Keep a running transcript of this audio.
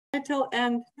title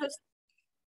and first,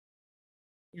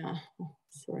 yeah,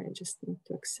 sorry, I just need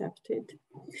to accept it.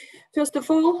 First of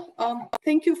all,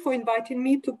 thank you for inviting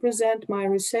me to present my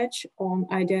research on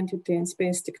identity and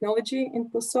space technology in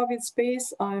post-Soviet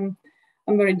space. I'm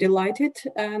very delighted,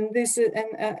 and this is,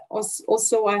 and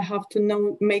also I have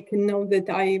to make a note that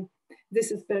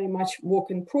this is very much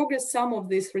work in progress. Some of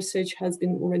this research has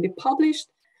been already published.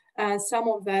 Some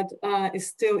of that is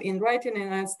still in writing,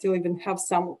 and I still even have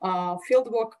some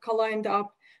fieldwork lined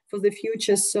up for the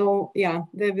future. So yeah,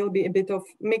 there will be a bit of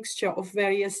mixture of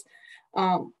various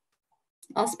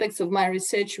aspects of my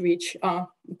research, which are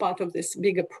part of this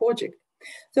bigger project.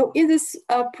 So in this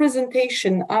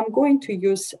presentation, I'm going to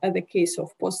use the case of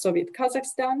post-Soviet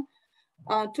Kazakhstan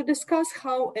to discuss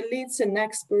how elites and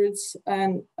experts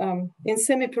and in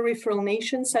semi-peripheral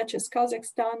nations such as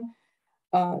Kazakhstan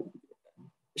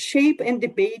shape and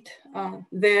debate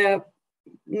the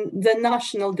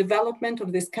national development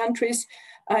of these countries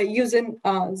using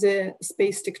the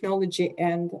space technology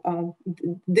and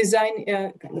design,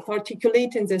 kind of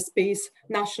articulating the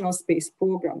national space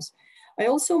programs. I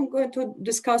also am going to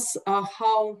discuss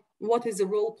what is the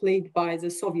role played by the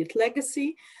Soviet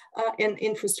legacy and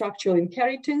infrastructural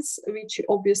inheritance, which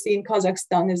obviously in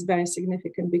Kazakhstan is very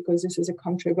significant because this is a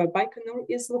country where Baikonur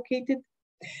is located.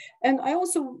 And I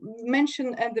also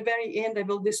mentioned at the very end, I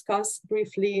will discuss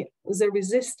briefly the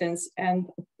resistance and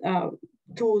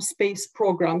to space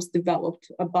programs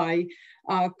developed by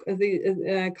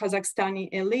the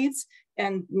Kazakhstani elites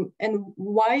and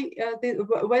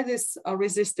where this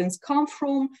resistance comes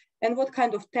from and what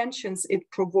kind of tensions it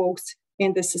provokes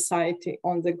in the society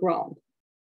on the ground.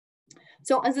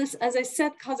 So as I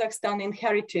said, Kazakhstan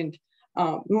inherited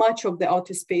much of the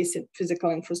outer space and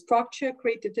physical infrastructure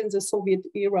created in the Soviet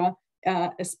era,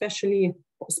 especially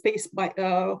space by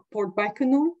Port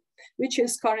Baikonur, which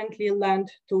is currently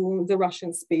lent to the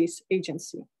Russian Space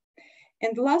Agency.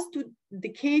 In the last 2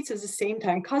 decades, at the same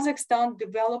time, Kazakhstan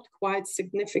developed quite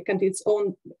significant its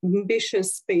own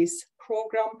ambitious space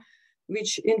program,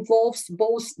 which involves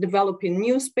both developing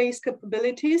new space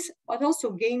capabilities, but also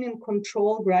gaining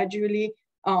control gradually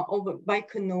over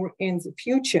Baikonur in the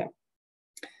future.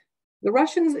 The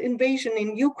Russian invasion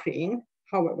in Ukraine,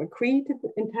 however, created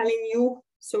an entirely new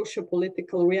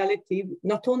socio-political reality,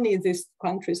 not only in these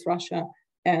countries, Russia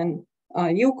and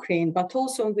Ukraine, but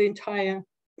also in the entire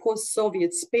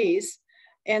post-Soviet space.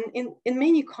 And in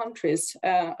many countries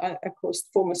across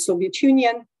former Soviet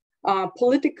Union,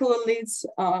 political elites,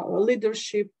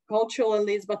 leadership, cultural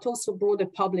elites, but also broader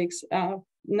publics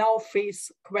now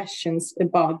face questions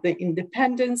about the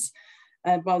independence,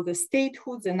 about the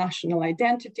statehood, the national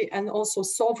identity, and also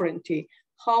sovereignty,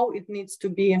 how it needs to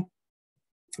be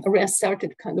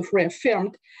reasserted, kind of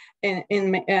reaffirmed, and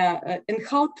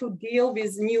how to deal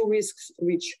with new risks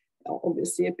which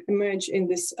obviously emerge in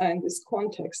this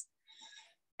context.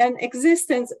 And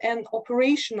existence and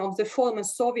operation of the former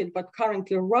Soviet but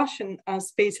currently Russian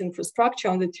space infrastructure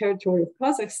on the territory of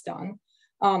Kazakhstan,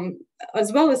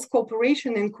 as well as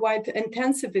cooperation and quite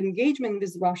intensive engagement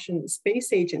with Russian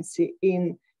Space Agency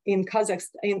in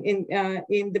Kazakhstan,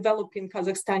 in developing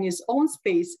Kazakhstan's own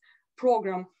space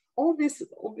program. All this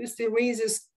obviously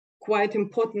raises quite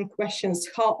important questions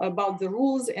about the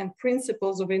rules and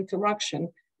principles of interaction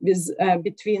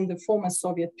between the former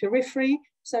Soviet periphery,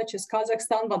 such as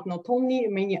Kazakhstan, but not only,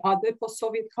 many other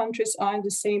post-Soviet countries are in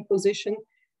the same position,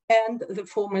 and the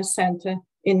former center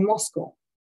in Moscow.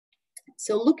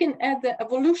 So looking at the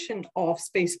evolution of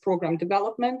space program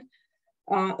development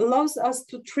allows us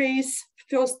to trace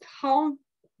first how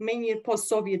many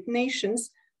post-Soviet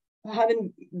nations,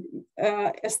 having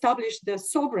established their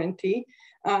sovereignty,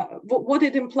 what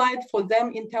it implied for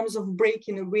them in terms of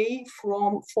breaking away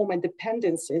from former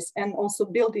dependencies and also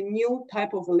building new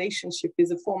type of relationship with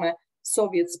the former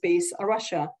Soviet space,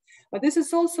 Russia. But this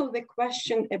is also the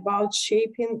question about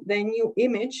shaping the new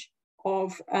image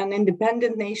of an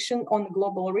independent nation on the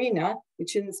global arena,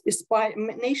 which is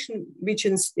nation which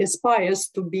aspires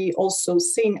to be also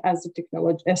seen as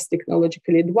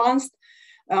technologically advanced,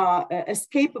 as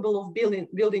capable of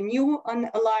building new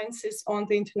alliances on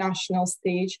the international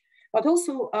stage, but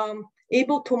also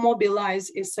able to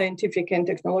mobilize its scientific and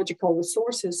technological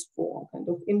resources for kind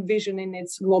of envisioning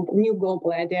its new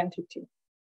global identity.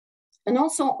 And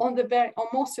also on the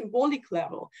more symbolic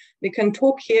level, we can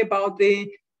talk here about the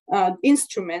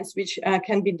instruments which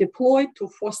can be deployed to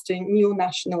foster new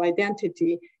national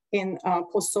identity in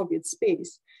post-Soviet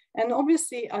space. And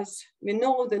obviously, as we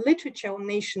know, the literature on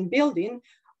nation building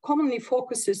commonly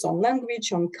focuses on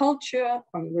language, on culture,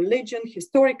 on religion,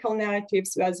 historical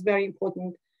narratives as very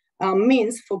important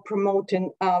means for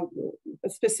promoting a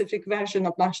specific version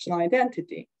of national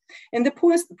identity. And the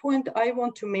point I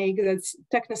want to make that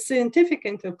technoscientific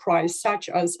enterprise, such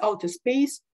as outer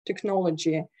space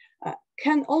technology,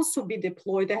 can also be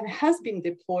deployed and has been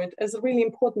deployed as a really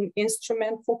important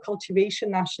instrument for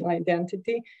cultivation national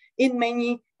identity in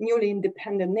many newly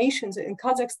independent nations. And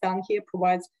Kazakhstan here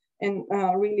provides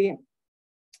a really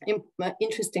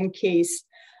interesting case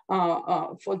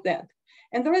for that.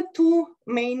 And there are two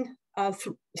main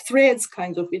threads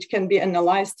kind of which can be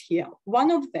analyzed here.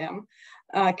 One of them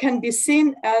can be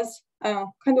seen as a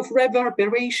kind of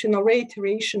reverberation or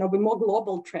reiteration of a more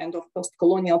global trend of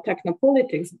post-colonial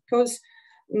technopolitics, because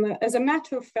as a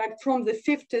matter of fact, from the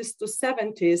 50s to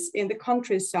 70s in the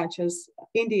countries such as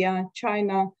India,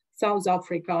 China, South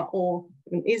Africa, or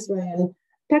Israel,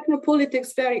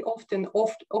 technopolitics very often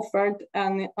offered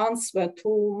an answer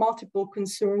to multiple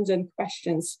concerns and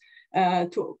questions,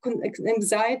 to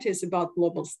anxieties about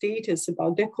global status,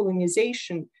 about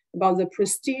decolonization, about the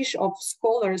prestige of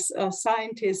scholars,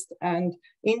 scientists, and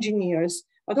engineers,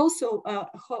 but also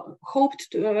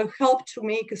help to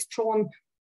make a strong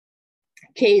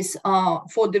case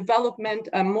for development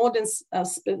and modern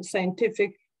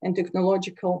scientific and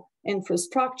technological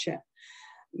infrastructure.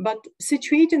 But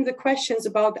situating the questions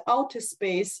about outer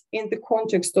space in the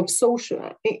context of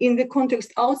in the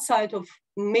context outside of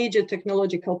major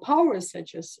technological powers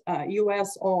such as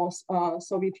US or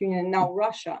Soviet Union, now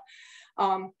Russia,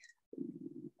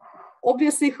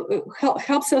 obviously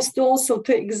helps us to also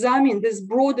to examine this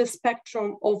broader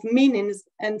spectrum of meanings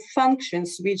and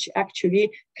functions which actually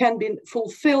can be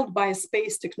fulfilled by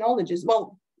space technologies.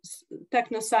 Well,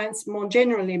 technoscience more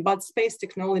generally, but space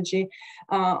technology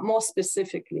more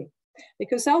specifically.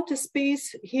 Because outer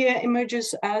space here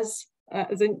emerges as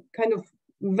the kind of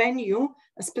venue,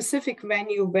 a specific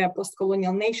venue where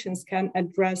post-colonial nations can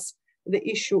address the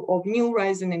issue of new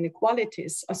rising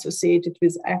inequalities associated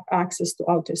with access to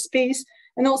outer space,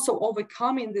 and also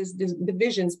overcoming these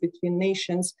divisions between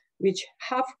nations which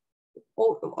have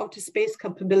outer space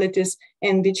capabilities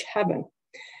and which haven't.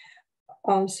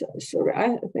 Sorry,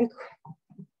 I think,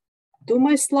 do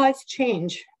my slides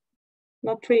change?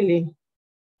 Not really.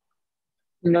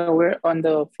 No, we're on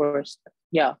the first.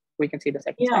 Yeah, we can see the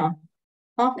second slide.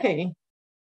 Okay.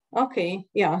 Okay,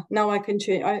 yeah, now I can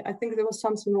change. I think there was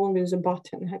something wrong with the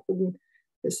button. I couldn't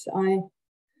decide.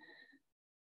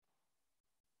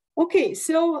 Okay,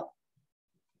 so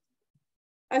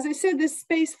as I said, the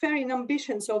spacefaring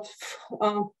ambitions of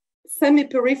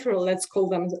semi-peripheral, let's call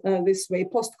them this way,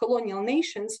 post-colonial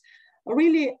nations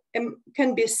really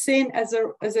can be seen as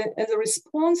a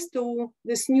response to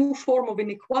this new form of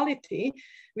inequality,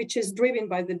 which is driven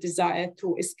by the desire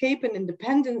to escape an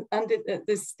independent under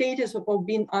the status of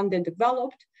being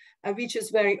underdeveloped, which is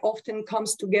very often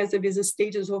comes together with the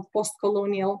status of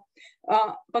post-colonial,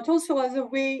 but also as a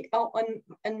way,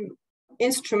 an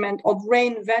instrument of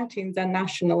reinventing the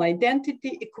national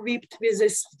identity, equipped with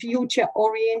this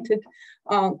future-oriented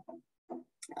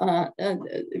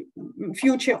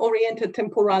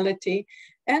temporality,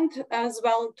 and as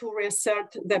well to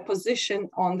reassert their position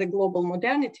on the global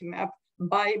modernity map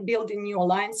by building new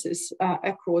alliances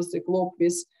across the globe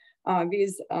with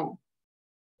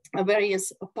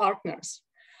various partners.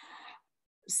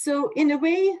 So in a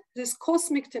way, this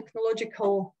cosmic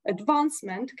technological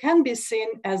advancement can be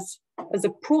seen as a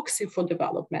proxy for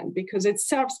development, because it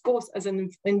serves both as an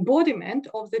embodiment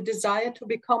of the desire to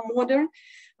become modern,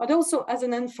 but also as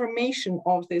an information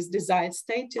of this desired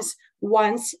status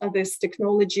once this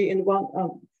technology in one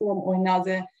form or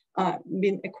another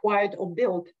been acquired or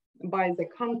built by the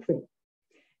country.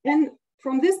 And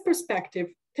from this perspective,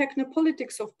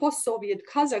 technopolitics of post-Soviet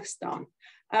Kazakhstan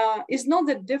is not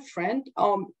that different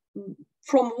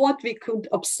from what we could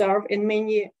observe in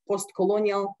many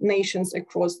post-colonial nations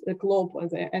across the globe,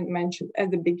 as I mentioned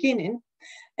at the beginning.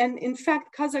 And in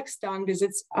fact, Kazakhstan, with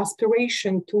its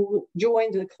aspiration to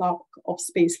join the club of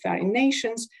spacefaring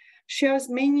nations, shares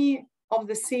many of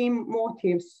the same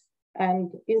motives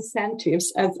and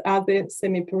incentives as other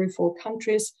semi-peripheral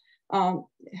countries,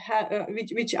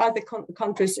 which other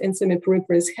countries in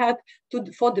semi-peripheries had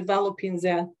for developing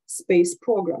their space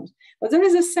programs. But there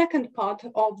is a second part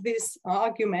of this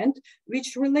argument,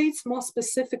 which relates more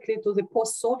specifically to the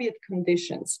post-Soviet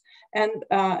conditions, and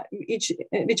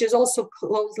which is also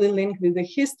closely linked with the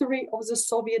history of the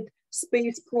Soviet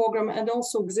space program and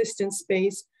also existing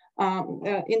space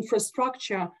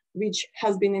infrastructure, which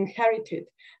has been inherited,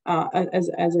 as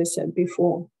I said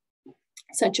before,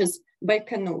 such as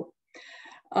Baikonur.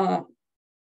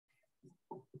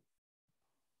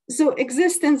 So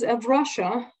existence of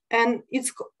Russia And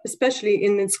it's especially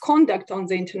in its conduct on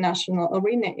the international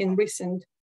arena in recent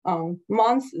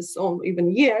months or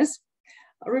even years,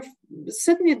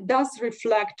 certainly does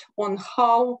reflect on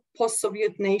how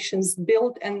post-Soviet nations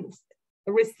build and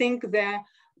rethink their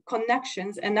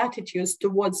connections and attitudes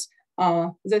towards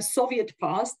the Soviet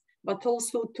past, but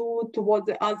also toward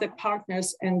the other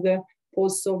partners in the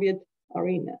post-Soviet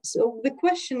arena. So the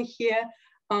question here,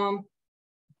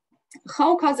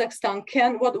 how Kazakhstan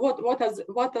can, what are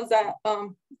the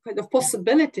kind of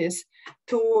possibilities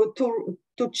to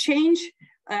change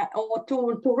or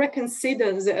to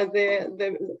reconsider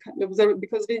the kind of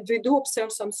because we do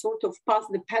observe some sort of past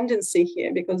dependency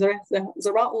here, because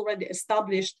there are already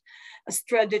established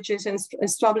strategies and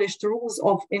established rules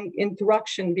of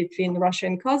interaction between Russia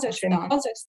and Kazakhstan.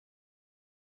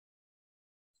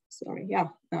 Sorry, yeah,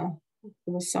 there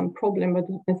was some problem, but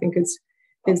I think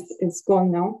it's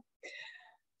gone now.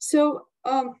 So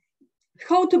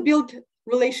how to build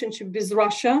relationship with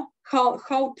Russia,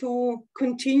 how to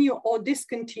continue or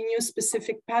discontinue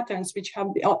specific patterns which have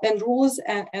and rules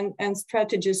and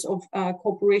strategies of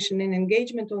cooperation and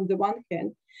engagement on the one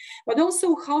hand, but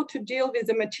also how to deal with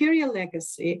the material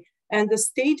legacy and the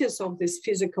status of this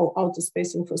physical outer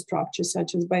space infrastructure,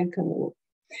 such as Baikonur.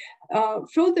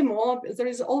 Furthermore, there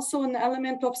is also an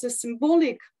element of the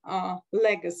symbolic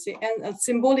legacy and a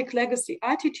symbolic legacy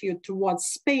attitude towards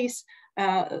space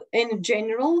in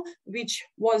general, which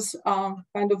was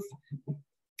kind of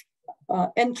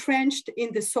entrenched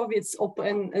in the Soviets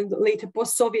and later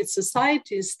post-Soviet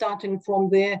societies, starting from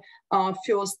the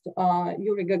first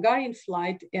Yuri Gagarin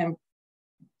flight, in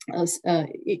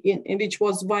which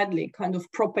was widely kind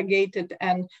of propagated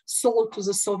and sold to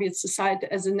the Soviet society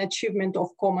as an achievement of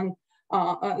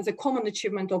the common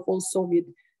achievement of all Soviet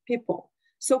people.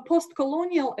 So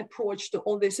post-colonial approach to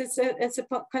all this, it's a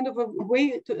kind of a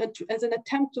way as an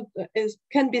attempt to,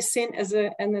 can be seen as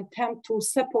an attempt to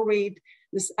separate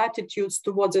these attitudes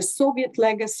towards a Soviet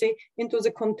legacy into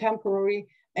the contemporary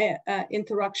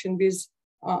interaction with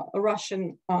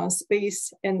Russian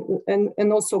space and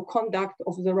also conduct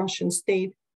of the Russian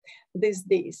state these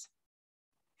days.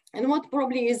 And what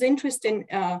probably is interesting,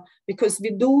 because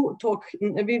we do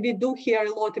hear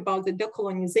a lot about the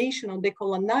decolonization or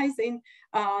decolonizing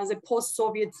the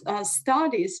post-Soviet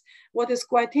studies. What is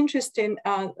quite interesting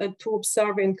to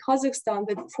observe in Kazakhstan,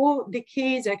 that for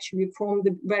decades, actually from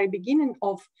the very beginning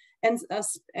of and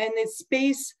its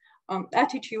space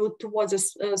attitude towards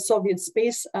a Soviet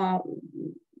space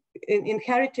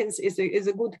inheritance is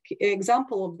a good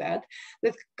example of that.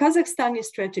 The Kazakhstani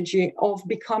strategy of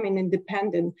becoming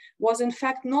independent was in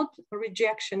fact not a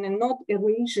rejection and not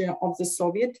erasure of the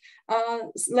Soviet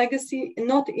legacy,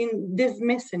 not in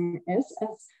dismissing it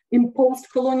as in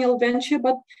post-colonial venture,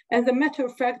 but as a matter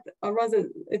of fact, rather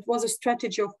it was a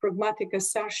strategy of pragmatic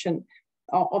assertion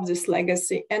of this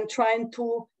legacy and trying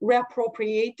to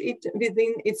reappropriate it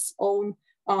within its own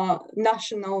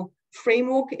national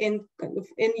framework and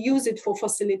use it for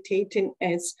facilitating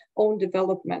its own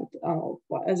development.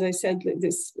 As I said,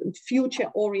 this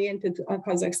future-oriented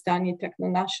Kazakhstani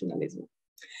techno-nationalism.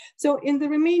 So in the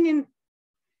remaining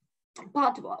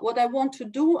part, what I want to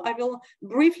do, I will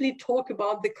briefly talk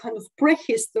about the kind of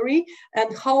prehistory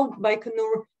and how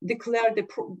Baikonur declared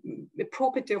the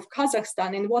property of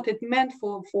Kazakhstan and what it meant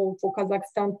for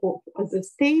Kazakhstan as a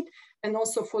state and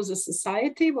also for the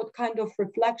society, what kind of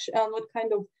reflection, what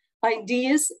kind of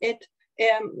ideas it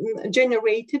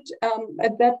generated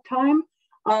at that time.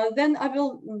 Then I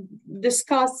will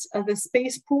discuss the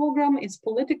space program, its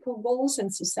political goals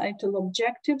and societal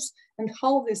objectives, and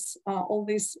how all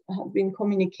this have been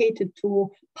communicated to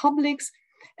publics.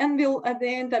 And at the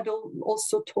end, I will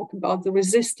also talk about the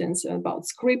resistance, about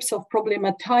scripts of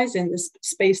problematizing the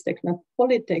space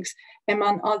technopolitics,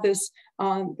 among others.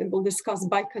 We'll discuss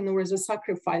Baikonur as a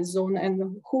sacrifice zone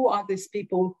and who are these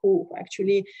people who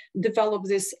actually develop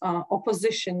this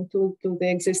opposition to the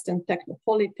existing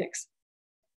technopolitics.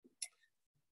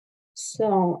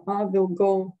 So I will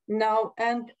go now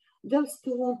and just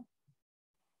to,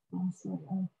 I'm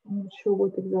not sure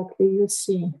what exactly you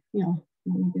see. Yeah,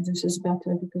 maybe this is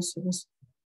better because there was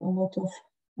a lot of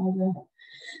other.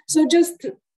 So just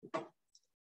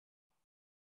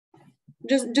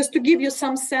to give you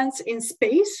some sense in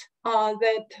space,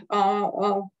 that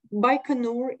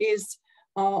Baikonur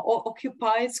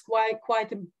occupies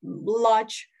quite a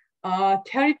large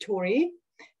territory.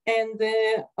 And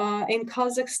in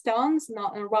Kazakhstan,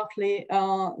 roughly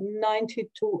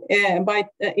 92 by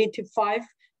 85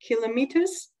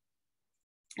 kilometers.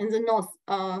 In the north,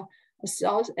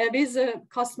 south, there is a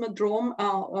cosmodrome,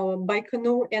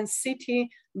 Baikonur, and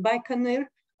city Baikonur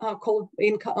called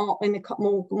in a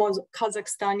more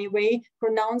Kazakhstani way,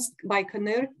 pronounced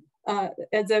Baikonur at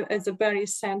the very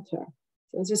center.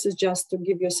 So this is just to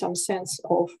give you some sense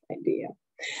of idea.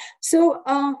 So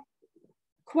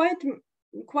quite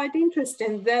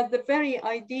interesting that the very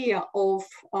idea of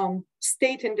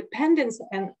state independence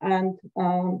and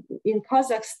in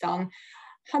Kazakhstan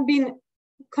had been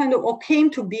kind of, or came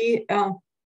to be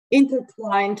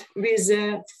intertwined with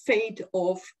the fate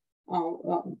of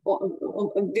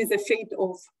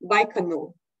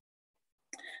Baikonur.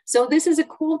 So this is a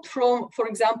quote from, for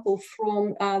example,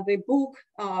 from the book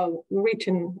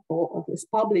written or is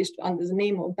published under the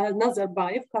name of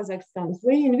Nazarbayev, Kazakhstan's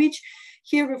Way, in which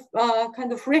he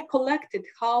kind of recollected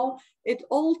how it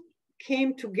all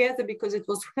came together, because it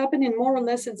was happening more or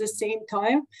less at the same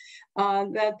time,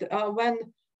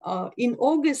 when in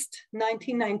August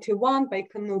 1991,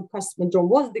 Baikonur Cosmodrome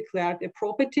was declared a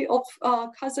property of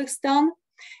Kazakhstan.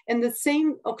 And the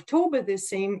same October, the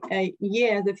same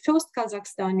year, the first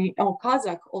Kazakhstani or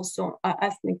Kazakh, also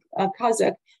ethnic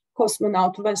Kazakh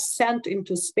cosmonaut was sent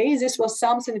into space. This was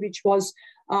something which was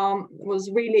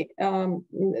really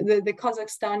the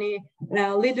Kazakhstani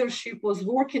leadership was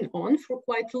working on for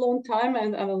quite a long time,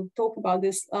 and I will talk about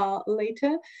this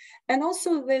later. And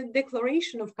also the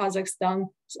declaration of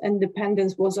Kazakhstan's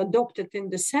independence was adopted in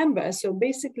December. So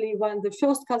basically, when the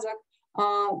first Kazakh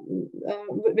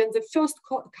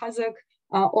Kazakh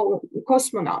or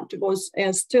cosmonaut was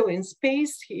still in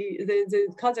space, the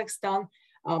Kazakhstan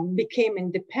became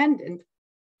independent.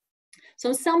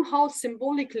 So somehow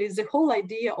symbolically, the whole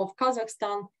idea of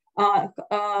Kazakhstan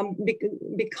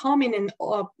becoming an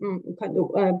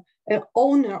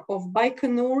owner of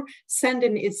Baikonur,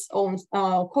 sending its own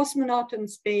cosmonaut in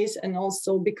space, and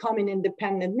also becoming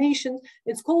independent nation.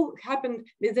 It's all happened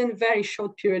within a very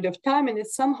short period of time, and it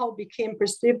somehow became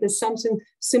perceived as something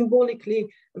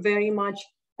symbolically very much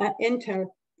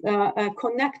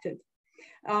interconnected.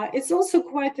 It's also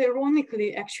quite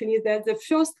ironically, actually, that the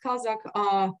first Kazakh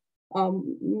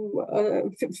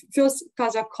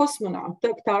cosmonaut,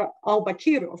 Dr.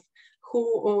 Albakirov, who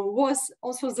was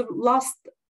also the last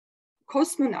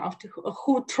cosmonaut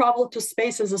who traveled to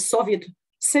space as a Soviet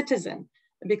citizen,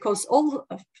 because all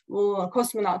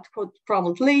cosmonauts who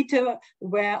traveled later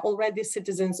were already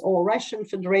citizens of Russian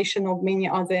Federation or many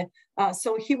other.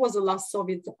 So he was the last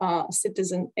Soviet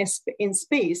citizen in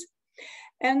space.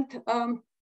 And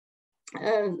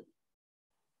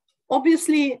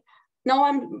obviously, now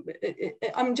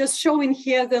I'm just showing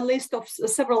here the list of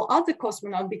several other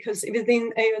cosmonauts, because during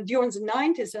the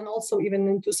 90s and also even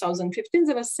in 2015,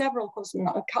 there were several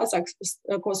Kazakh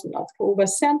cosmonauts who were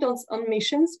sent on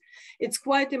missions. It's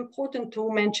quite important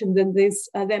to mention that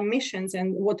their missions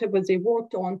and whatever they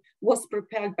worked on was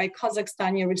prepared by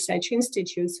Kazakhstani Research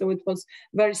Institute. So it was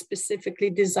very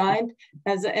specifically designed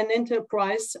as an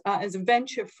enterprise, as a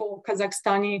venture for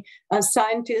Kazakhstani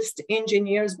scientists,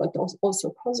 engineers, but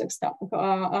also Kazakhstan.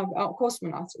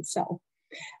 Cosmonauts itself.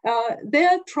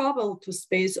 Their travel to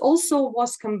space also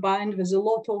was combined with a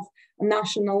lot of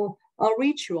national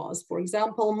rituals. For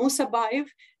example, Musabayev,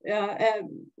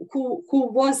 who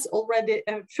was already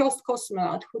a first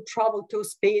cosmonaut who traveled to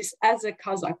space as a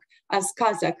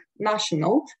Kazakh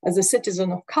national, as a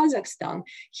citizen of Kazakhstan,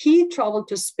 he traveled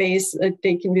to space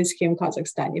taking with him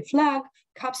Kazakhstani flag,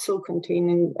 capsule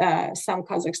containing some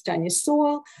Kazakhstani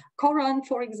soil, Quran,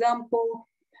 for example.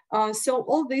 So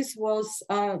all this was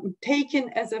taken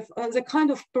as a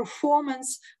kind of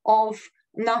performance of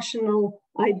national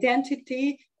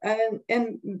identity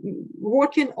and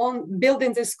working on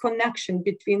building this connection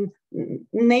between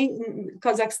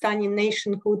Kazakhstani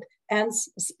nationhood and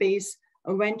space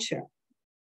venture.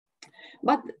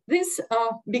 But this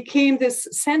became this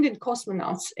sending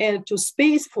cosmonauts to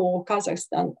space for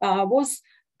Kazakhstan was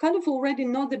kind of already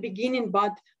not the beginning,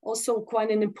 but also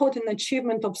quite an important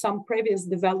achievement of some previous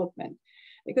development.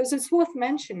 Because it's worth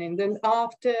mentioning that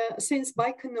since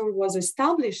Baikonur was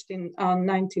established in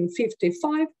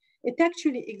 1955, it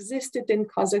actually existed in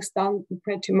Kazakhstan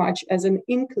pretty much as an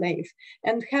enclave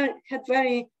and had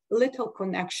very little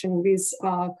connection with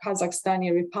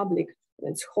Kazakhstani Republic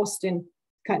that's hosting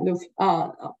kind of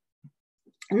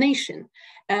nation.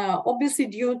 Obviously,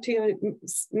 due to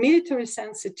military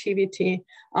sensitivity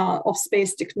of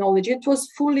space technology, it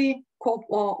was fully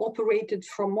operated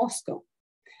from Moscow.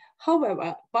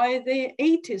 However, by the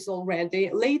 80s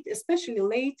already, especially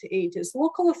late 80s,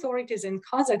 local authorities in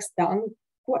Kazakhstan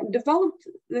developed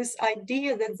this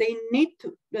idea that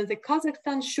that the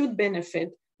Kazakhstan should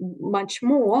benefit much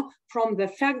more from the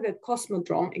fact that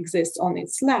Cosmodrome exists on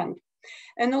its land.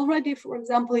 And already, for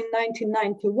example, in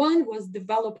 1991 was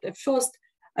developed a first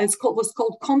was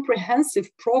called Comprehensive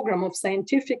Program of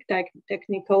Scientific,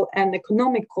 Technical, and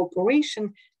Economic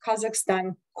Cooperation,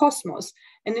 Kazakhstan Cosmos.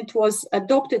 And it was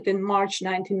adopted in March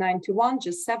 1991,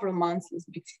 just several months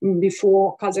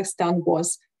before Kazakhstan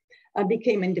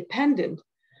became independent.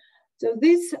 So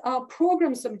this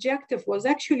program's objective was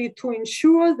actually to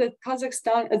ensure that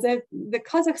Kazakhstan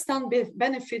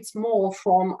benefits more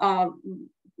from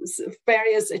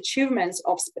various achievements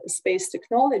of space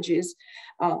technologies,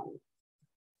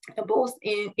 both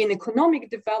in economic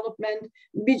development,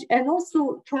 and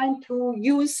also trying to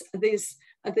use the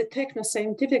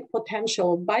technoscientific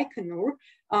potential of Baikonur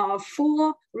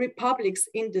for Republic's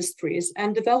industries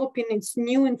and developing its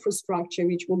new infrastructure,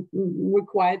 which would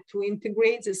require to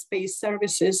integrate the space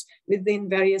services within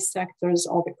various sectors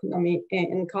of economy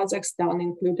in Kazakhstan,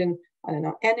 including,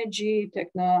 energy,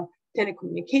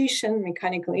 telecommunication,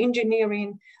 mechanical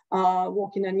engineering,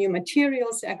 working on new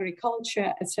materials,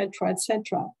 agriculture, etc.,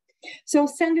 etc. So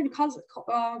sending Kazakh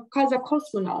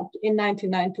cosmonaut in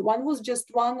 1991 was just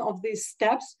one of these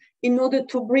steps in order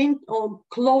to bring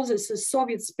closer the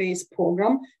Soviet space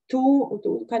program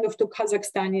to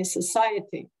Kazakhstani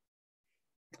society.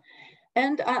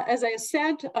 And as I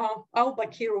said,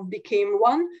 Al-Bakirov became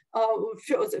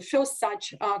the first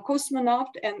such cosmonaut,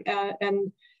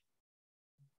 and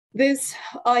this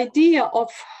idea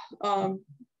of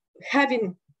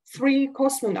having 3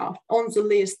 cosmonauts on the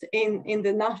list in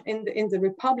the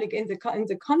republic, in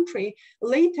the country,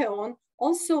 later on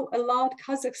also allowed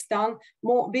Kazakhstan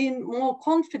being more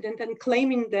confident and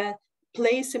claiming their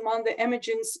place among the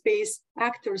emerging space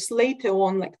actors later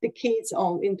on, like decades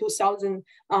on, in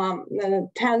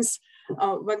 2010s,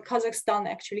 when Kazakhstan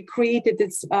actually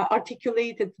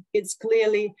articulated its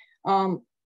clearly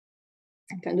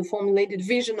kind of formulated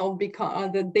vision of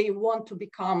that they want to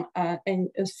become a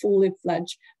fully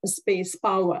fledged space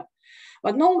power.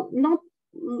 But not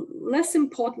less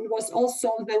important was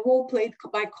also the role played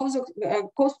by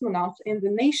cosmonauts in the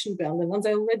nation building. As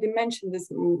I already mentioned, this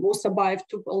Musabayev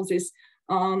took all these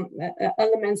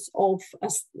elements of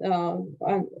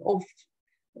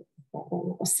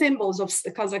symbols of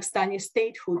the Kazakhstani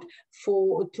statehood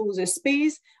to the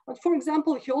space. But for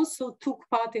example, he also took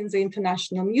part in the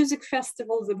international music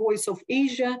festival, The Voice of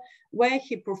Asia, where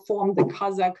he performed the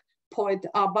Kazakh poet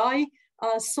Abay,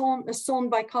 a song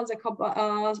by Kazakh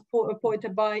poet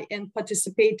Abay, and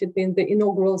participated in the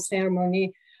inaugural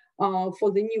ceremony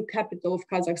for the new capital of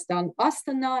Kazakhstan,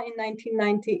 Astana, in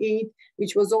 1998,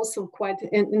 which was also quite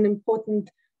an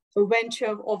important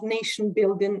venture of nation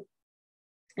building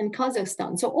in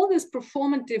Kazakhstan. So all these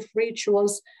performative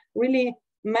rituals really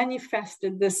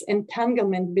manifested this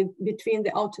entanglement between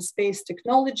the outer space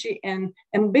technology and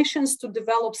ambitions to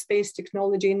develop space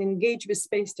technology and engage with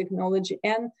space technology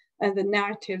and the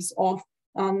narratives of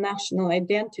national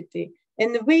identity.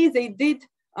 And the way they did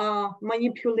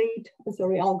manipulate,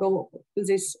 I'll go to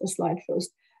this slide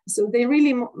first. So they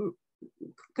really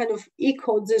kind of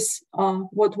echoed this,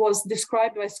 what was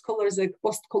described by scholars as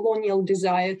post-colonial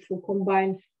desire to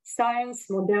combine science,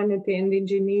 modernity, and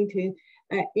ingenuity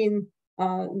in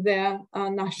their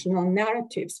national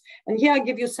narratives. And here I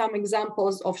give you some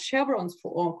examples of chevrons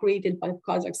created by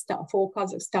Kazakhstan for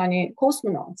Kazakhstani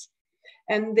cosmonauts.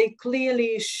 And they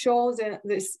clearly show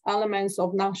these elements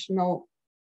of national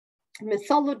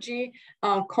mythology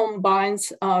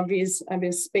combines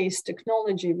with space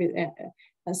technology.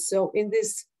 And so in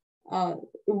this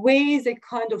way, they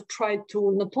kind of try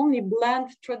to not only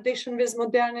blend tradition with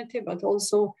modernity, but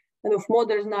also kind of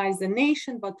modernize the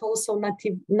nation, but also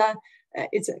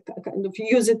it's a kind of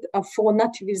use it for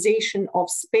nativization of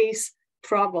space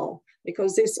travel,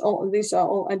 because these are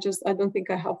all, I don't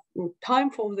think I have time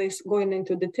for this going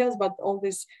into details, but all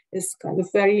this is kind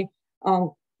of very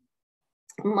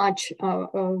much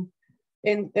and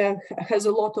has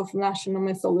a lot of national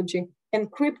mythology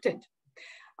encrypted.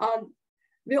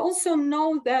 We also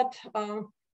know that,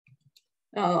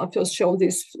 I'll just show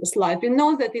this slide. We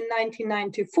know that in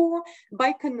 1994,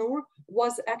 Baikonur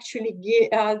was actually,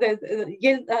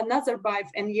 Nazarbayev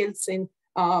and Yeltsin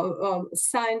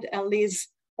signed a lease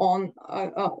on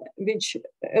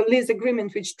lease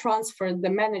agreement which transferred the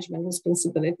management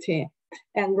responsibility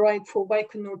and right for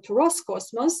Baikonur to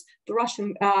Roscosmos, the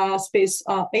Russian space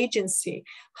agency.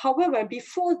 However,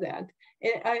 before that,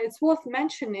 it's worth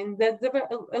mentioning that there were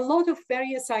a lot of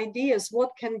various ideas. What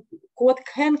can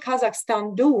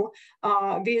Kazakhstan do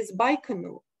with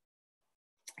Baikonur?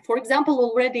 For example,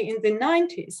 already in the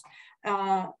 90s,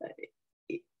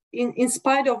 in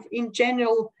spite of, in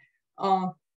general,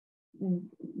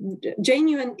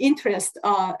 genuine interest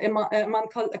among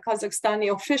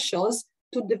Kazakhstani officials,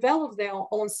 to develop their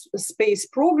own space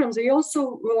programs, they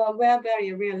also were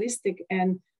very realistic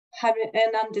and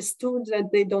understood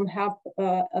that they don't have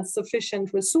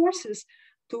sufficient resources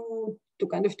to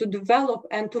develop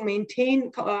and to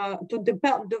maintain,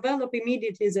 develop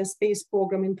immediately the space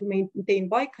program and to maintain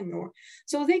Baikonur.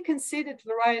 So they considered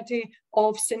variety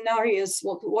of scenarios,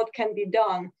 what can be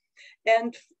done.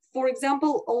 And for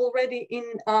example, already in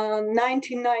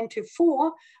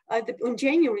 1994, in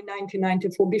January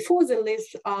 1994, before the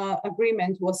Liz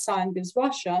agreement was signed with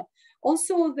Russia,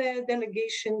 also the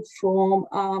delegation from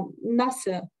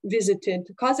NASA visited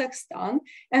Kazakhstan,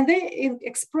 and they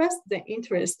expressed their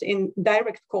interest in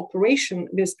direct cooperation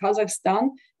with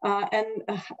Kazakhstan, and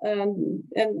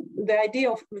the idea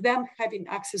of them having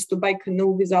access to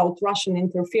Baikonur without Russian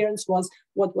interference was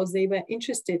what they were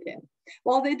interested in.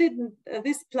 Well, they didn't.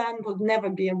 This plan would never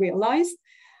be realized,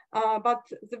 but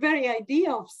the very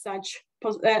idea of such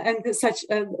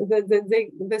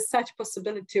such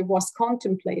possibility was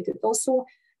contemplated. Also,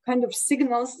 kind of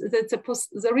signals that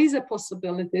there is a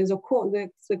possibility.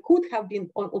 There could have been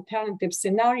alternative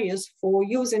scenarios for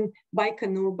using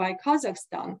Baikonur by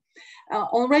Kazakhstan.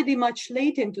 Already much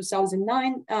later in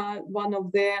 2009, one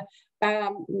of the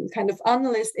kind of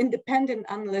analysts, independent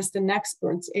analysts and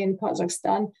experts in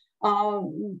Kazakhstan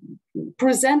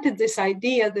presented this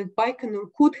idea that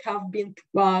Baikonur could have been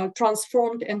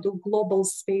transformed into a global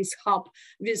space hub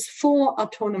with 4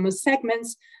 autonomous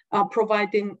segments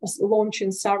providing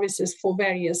launching services for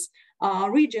various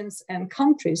regions and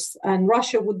countries. And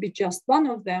Russia would be just one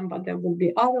of them, but there would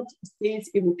be other states,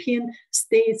 European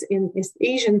states, in East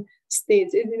Asian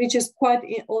states, which is quite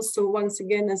also, once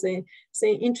again, as I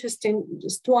say, interesting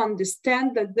just to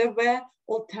understand that there were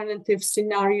alternative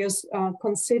scenarios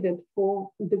considered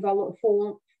for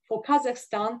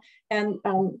Kazakhstan and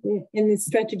in its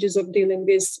strategies of dealing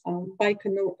with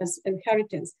Baikonur as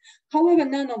inheritance. However,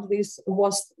 none of this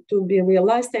was to be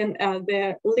realized, and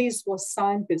the lease was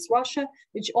signed with Russia,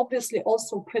 which obviously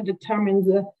also predetermined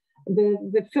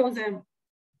the further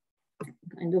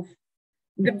kind of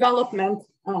development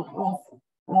of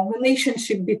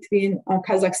relationship between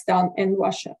Kazakhstan and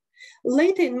Russia.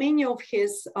 Later, in many of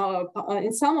his,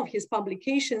 in some of his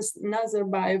publications,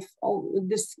 Nazarbayev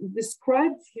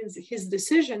described his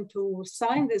decision to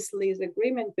sign this lease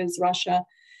agreement with Russia,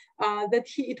 that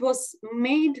it was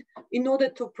made in order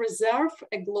to preserve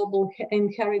a global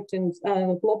inheritance,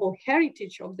 global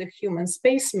heritage of the human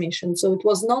space mission. So it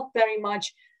was not very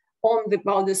much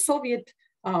about the Soviet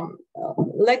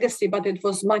legacy, but it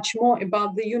was much more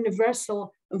about the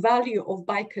universal value of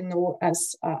Baikonur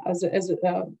as a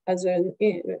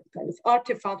kind of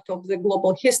artifact of the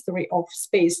global history of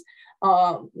space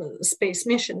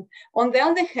mission. On the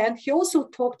other hand, he also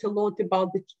talked a lot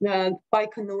about the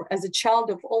Baikonur as a child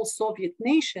of all Soviet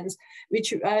nations,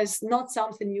 which is not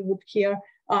something you would hear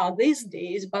these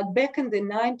days, but back in the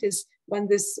 90s, when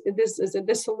the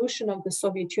dissolution of the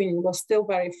Soviet Union was still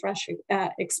very fresh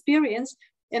experience.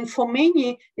 And for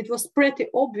many, it was pretty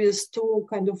obvious to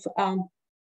kind of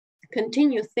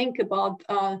continue think about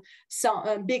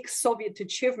some big Soviet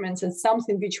achievements and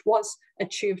something which was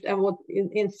achieved and what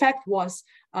in fact was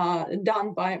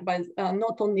done by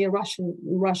not only Russians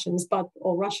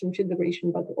or Russian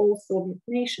Federation, but all Soviet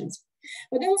nations.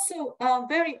 But also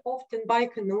very often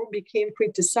Baikonur became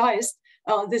criticized.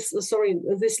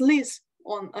 This lease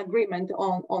on agreement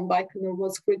on Baikonur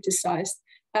was criticized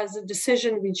as a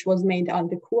decision which was made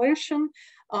under coercion,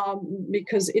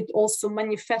 because it also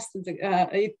manifested,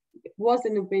 it was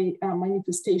in a way a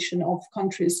manifestation of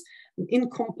countries'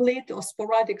 incomplete or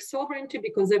sporadic sovereignty,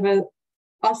 because there were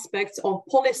aspects of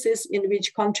policies in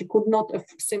which country could not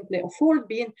simply afford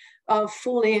being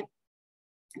fully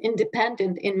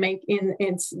independent in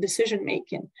its decision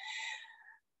making.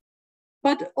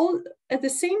 But at the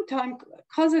same time,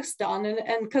 Kazakhstan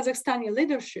and Kazakhstani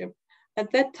leadership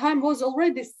at that time was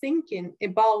already thinking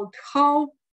about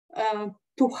how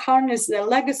to harness the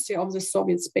legacy of the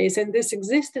Soviet space and this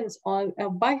existence of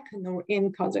Baikonur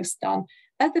in Kazakhstan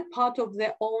as a part of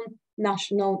their own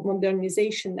national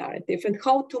modernization narrative, and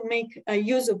how to make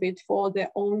use of it for their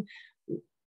own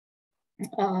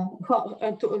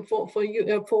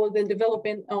for the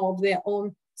development of their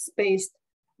own space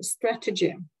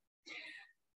strategy.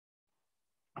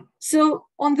 So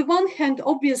on the one hand,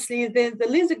 obviously, the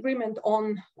lease agreement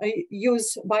on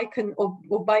use of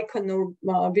Baikonur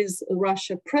with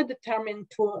Russia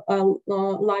predetermined to a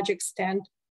large extent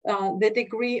the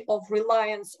degree of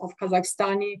reliance of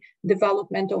Kazakhstani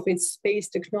development of its space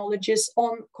technologies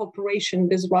on cooperation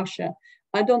with Russia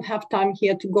I don't have time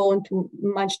here to go into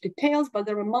much details, but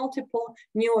there are multiple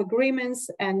new agreements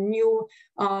and new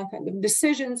kind of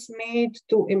decisions made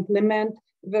to implement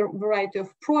a variety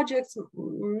of projects.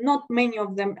 Not many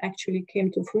of them actually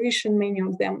came to fruition. Many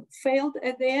of them failed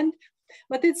at the end.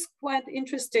 But it's quite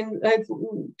interesting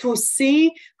to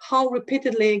see how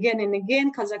repeatedly, again and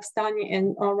again, Kazakhstani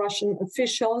and Russian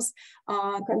officials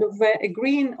kind of were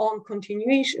agreeing on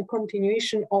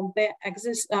continuation of their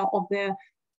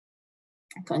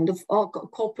kind of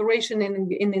cooperation and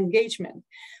engagement.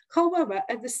 However,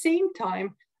 at the same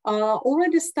time,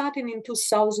 already starting in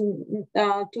 2000s,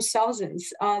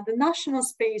 the National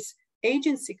Space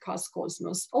Agency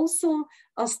Cosmos also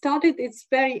started its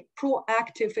very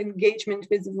proactive engagement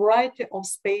with a variety of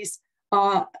space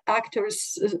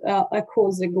actors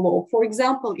across the globe. For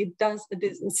example, it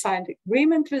signed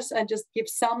agreement with, I just give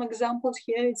some examples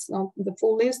here, it's not the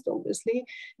full list, obviously,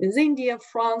 is India,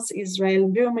 France, Israel,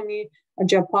 Germany,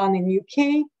 Japan, and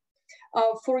UK.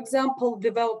 For example,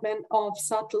 development of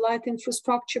satellite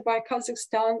infrastructure by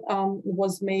Kazakhstan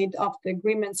was made after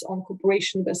agreements on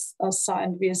cooperation was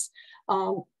signed with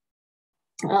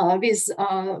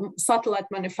satellite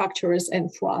manufacturers in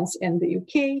France and the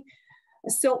UK.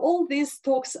 So all these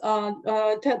talks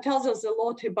tells us a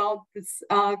lot about this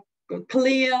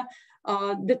clear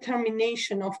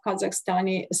determination of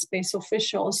Kazakhstani space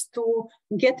officials to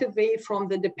get away from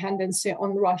the dependency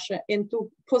on Russia and to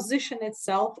position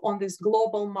itself on this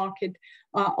global market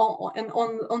and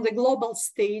on the global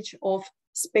stage of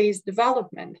space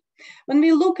development. When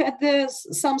we look at this,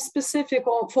 some specific,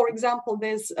 for example,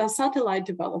 this satellite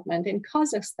development in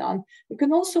Kazakhstan, you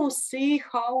can also see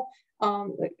how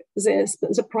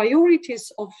the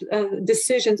priorities of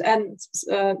decisions and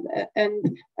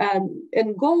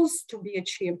goals to be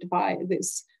achieved by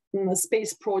this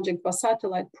space project, by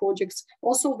satellite projects,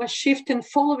 also were shifting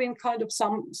following kind of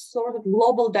some sort of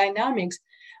global dynamics.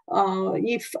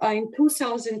 If in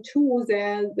 2002,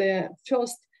 the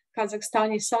first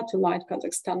Kazakhstani satellite,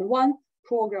 Kazakhstan-1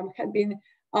 program had been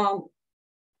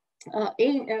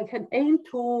aimed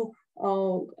to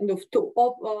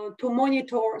to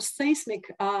monitor seismic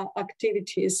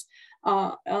activities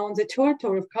on the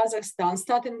territory of Kazakhstan.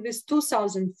 Starting with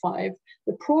 2005,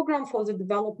 the program for the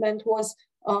development was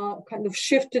kind of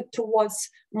shifted towards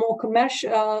more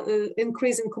commercial,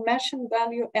 increasing commercial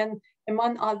value and,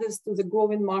 among others, to the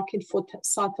growing market for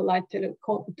satellite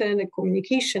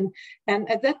telecommunication. And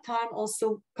at that time,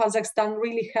 also, Kazakhstan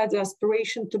really had the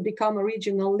aspiration to become a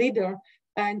regional leader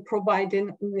and providing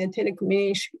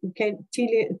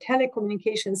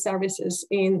telecommunication services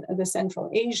in the Central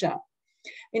Asia.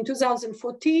 In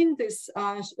 2014, this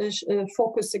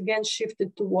focus again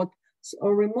shifted toward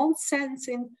remote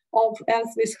sensing of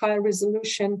Earth with high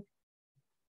resolution.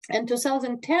 In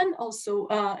 2010, also,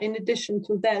 in addition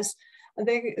to this,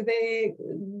 the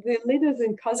leaders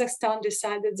in Kazakhstan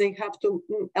decided they have to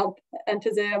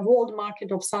enter the world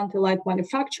market of satellite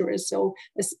manufacturers. So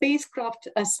a spacecraft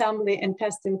assembly and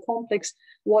testing complex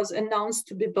was announced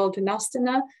to be built in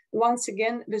Astana, once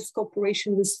again with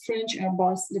cooperation with French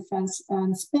Airbus Defense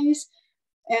and Space.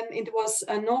 And it was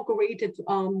inaugurated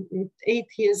 8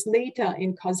 years later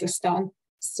in Kazakhstan.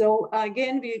 So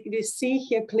again, we see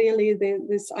here clearly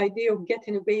this idea of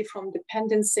getting away from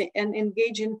dependency and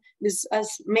engaging with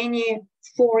as many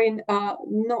foreign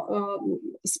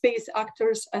space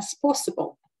actors as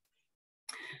possible.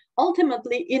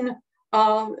 Ultimately,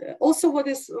 also what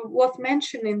is worth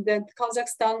mentioning that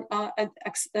Kazakhstan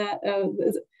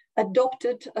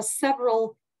adopted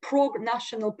several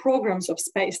national programs of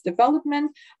space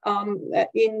development.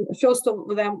 First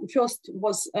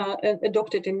was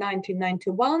adopted in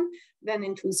 1991, then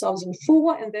in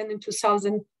 2004, and then in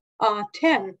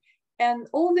 2010. And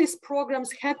all these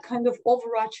programs had kind of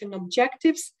overarching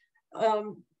objectives,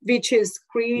 which is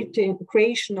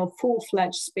creation of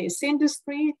full-fledged space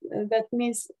industry. That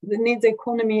means the needs of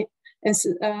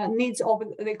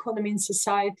the economy and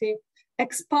society,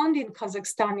 expanding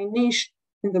Kazakhstani niche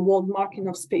in the world market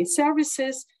of space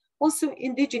services, also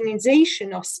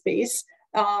indigenization of space,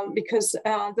 because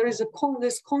there is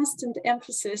this constant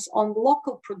emphasis on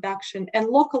local production and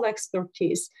local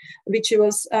expertise, which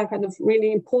was kind of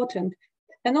really important.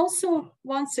 And also,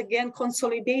 once again,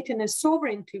 consolidating a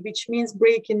sovereignty, which means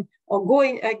breaking or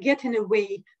getting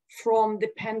away from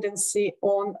dependency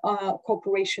on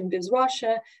cooperation with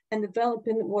Russia and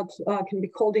developing what can be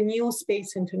called a new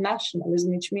space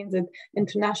internationalism, which means that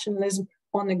internationalism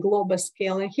on a global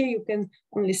scale. And here you can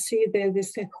only see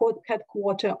this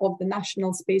headquarters of the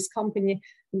national space company,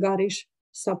 Garish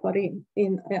Saparin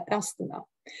in Astana.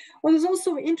 What is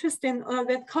also interesting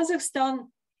that Kazakhstan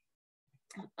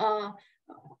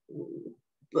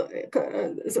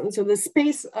so the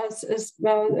space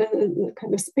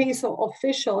kind of space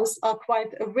officials are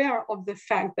quite aware of the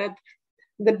fact that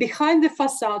behind the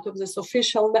facade of this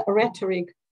official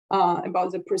rhetoric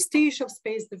about the prestige of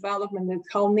space development and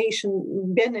how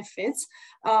nation benefits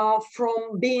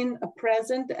from being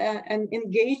present and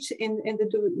engaged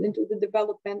into the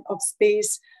development of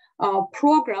space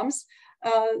programs,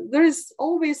 there is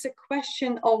always a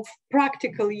question of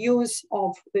practical use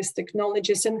of these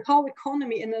technologies and how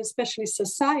economy and especially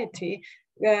society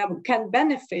can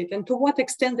benefit and to what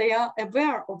extent they are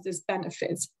aware of these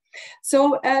benefits.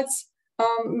 So as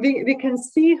we can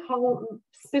see how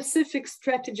specific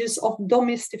strategies of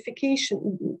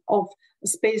domestication of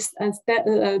space and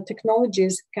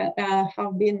technologies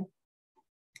have been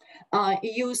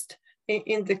used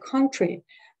in the country.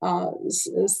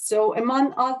 So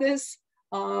among others,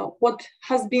 what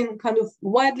has been kind of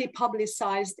widely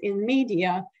publicized in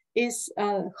media is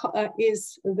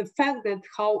the fact that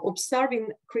how observing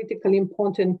critically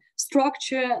important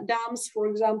structure, dams, for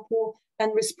example,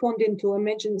 and responding to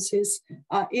emergencies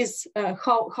is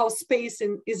how space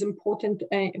is important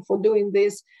for doing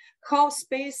this, how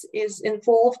space is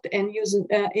involved and using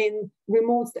in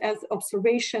remote as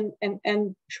observation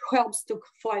and helps to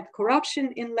fight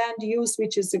corruption in land use,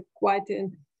 which is quite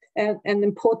an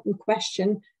important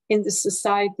question in the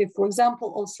society. For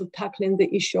example, also tackling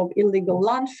the issue of illegal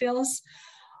landfills,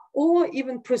 or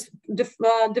even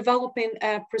developing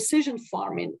precision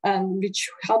farming, which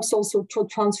helps also to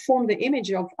transform the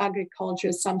image of agriculture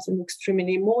as something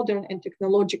extremely modern and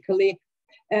technologically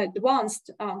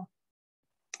advanced.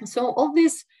 So all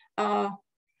these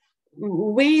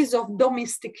ways of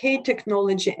domesticate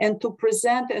technology and to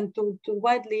present and to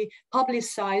widely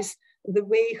publicize the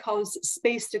way how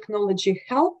space technology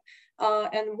help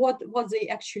and what they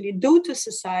actually do to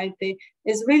society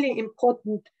is really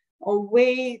important a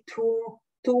way to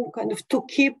kind of to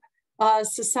keep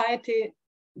society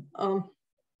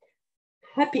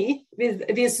happy with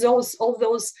all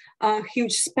those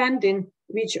huge spending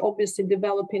which obviously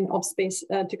developing of space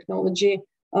technology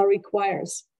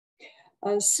requires.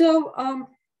 So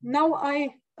now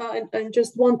I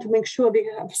just want to make sure we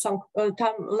have some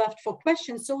time left for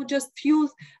questions. So just few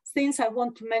things I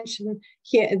want to mention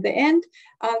here at the end,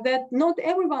 that not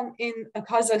everyone in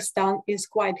Kazakhstan is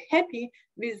quite happy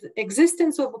with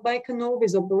existence of Baikonur,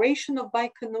 with operation of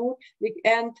Baikonur,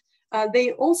 and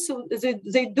they also,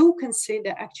 they do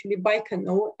consider actually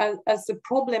Baikonur as a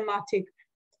problematic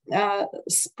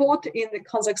spot in the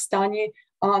Kazakhstani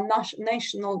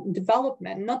national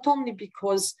development, not only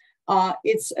because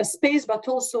it's a space, but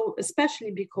also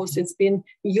especially because it's been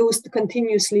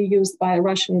continuously used by a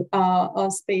Russian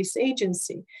space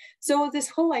agency. So this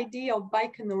whole idea of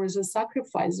Baikonur as a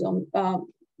sacrifice zone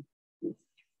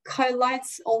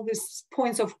highlights all these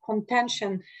points of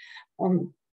contention,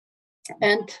 and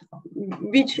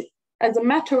which, as a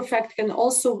matter of fact, can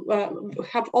also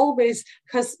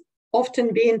has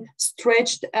often been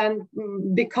stretched and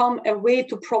become a way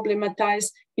to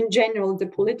problematize in general the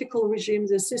political regime,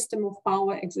 the system of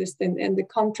power existing in the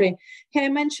country. Here I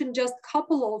mentioned just a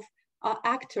couple of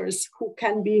actors who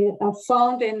can be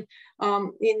found in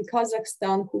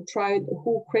Kazakhstan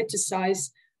who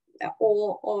criticize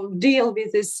or deal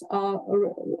with this,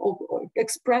 or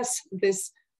express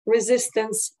this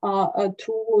resistance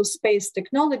to space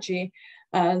technology.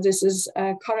 This is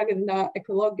Karaganda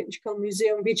Ecological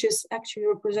Museum, which is actually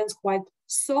represents quite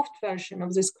soft version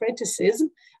of this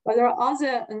criticism. But there are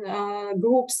other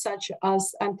groups such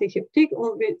as Anti-Heptic,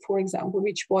 for example,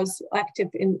 which was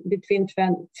active in between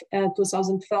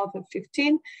 2012 and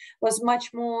 15, was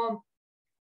much more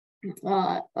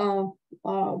I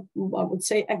would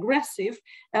say aggressive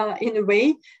in a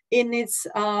way in its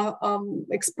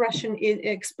expression,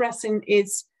 expressing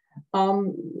its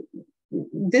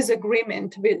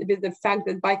disagreement with the fact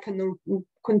that Baikonur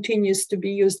continues to be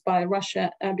used by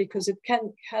Russia because it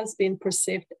has been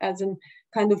perceived as a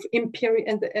kind of imperial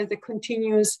and as a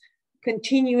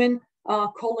continuing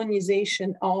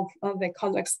colonization of the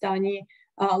Kazakhstani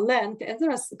land. And there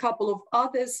are a couple of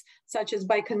others, such as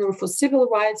Baikonur for Civil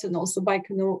Rights and also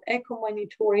Baikonur Eco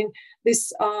Monitoring.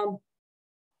 These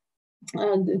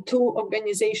two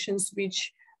organizations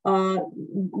which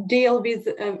deal with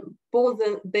both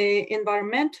the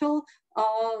environmental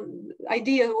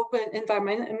idea of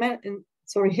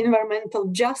environmental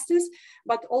justice,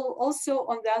 but also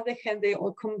on the other hand, they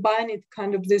all combine it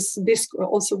kind of this discourse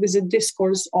also with a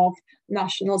discourse of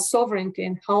national sovereignty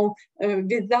and how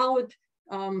without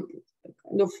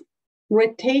kind of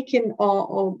retaking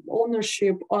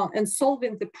ownership and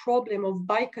solving the problem of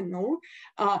Baikonur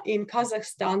in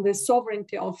Kazakhstan, the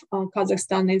sovereignty of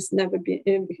Kazakhstan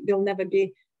will never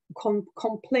be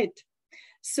complete.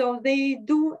 So they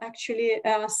do actually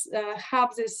have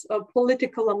these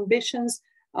political ambitions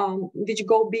which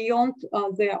go beyond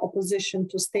their opposition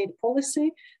to state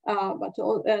policy. But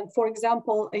for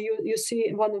example, you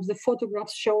see one of the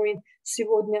photographs showing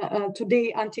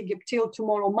today anti-Geptil,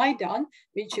 tomorrow Maidan,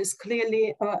 which is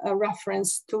clearly a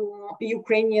reference to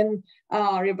Ukrainian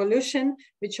revolution,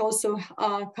 which also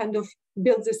kind of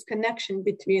builds this connection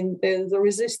between the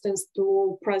resistance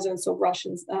to presence of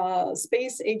Russian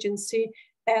space agency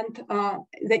and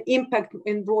the impact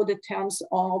in broader terms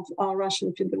of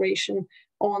Russian Federation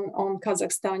on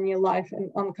Kazakhstani life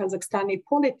and on Kazakhstani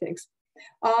politics.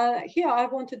 Here I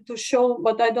wanted to show,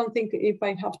 but I don't think if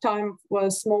I have time for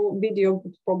a small video,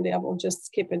 probably I will just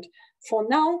skip it for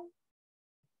now.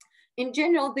 In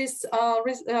general,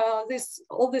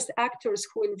 all these actors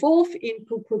who involve in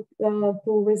to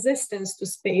resistance to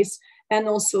space and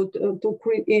also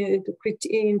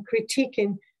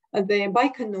critiquing the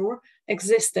Baikonur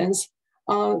existence,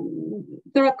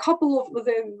 there are a couple of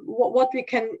what we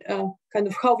can kind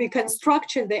of how we can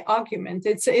structure the argument.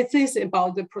 It is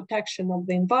about the protection of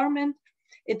the environment.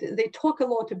 They talk a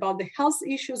lot about the health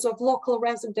issues of local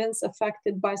residents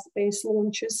affected by space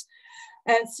launches.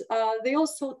 As they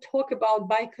also talk about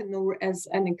Baikonur as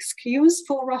an excuse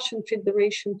for Russian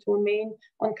Federation to remain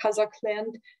on Kazakh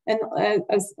land, and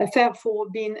as therefore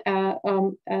being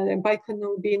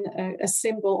Baikonur being a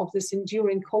symbol of this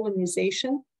enduring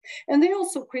colonization. And they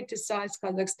also criticize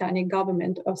Kazakhstani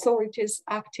government authorities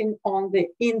acting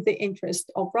in the interest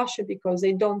of Russia, because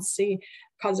they don't see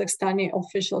Kazakhstani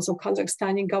officials or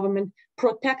Kazakhstani government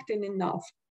protecting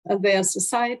enough their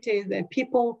society, their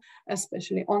people,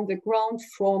 especially on the ground,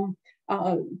 from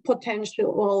potential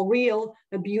or real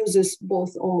abuses,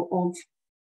 both of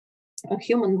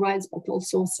human rights, but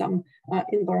also some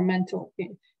environmental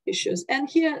issues. And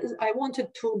here I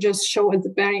wanted to just show at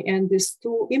the very end these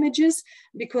two images,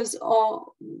 because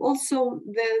also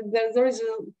there is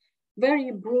a very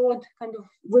broad kind of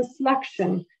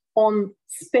reflection on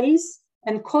space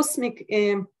and cosmic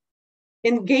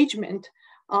engagement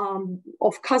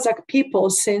of Kazakh people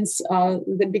since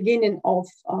the beginning of,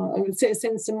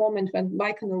 since the moment when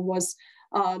Baikonur was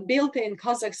built in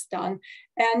Kazakhstan.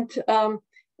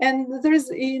 And there is,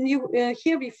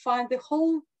 here we find the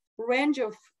whole range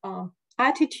of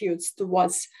attitudes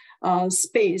towards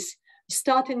space,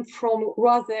 starting from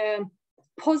rather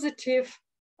positive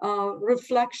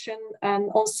reflection and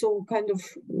also kind of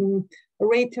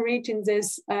reiterating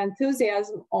this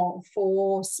enthusiasm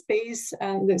for space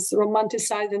and this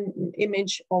romanticizing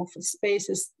image of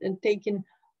space and taking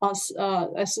us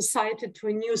a society to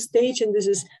a new stage. And this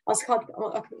is Ashat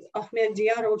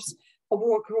Ahmedyarov's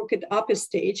work, Rocket Up a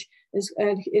Stage. Is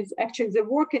actually the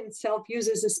work in itself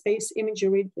uses the space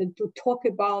imagery to talk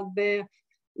about the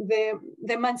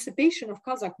emancipation of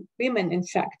Kazakh women. In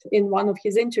fact, in one of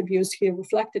his interviews, he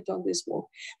reflected on this work.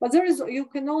 But you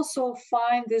can also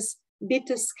find this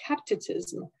bitter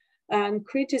skepticism and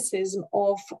criticism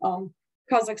of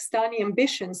Kazakhstani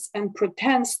ambitions and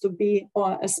pretends to be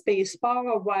a space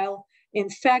power, while in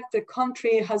fact the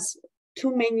country has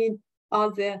too many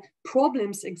other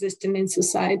problems existing in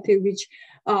society, which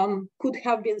could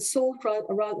have been solved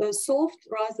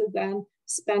rather than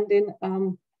spending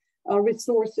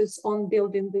resources on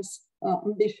building this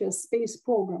ambitious space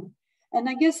program. And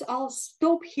I guess I'll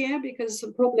stop here, because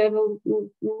probably I will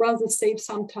rather save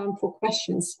some time for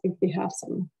questions if we have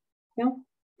some. Yeah.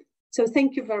 So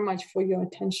thank you very much for your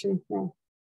attention. Yeah.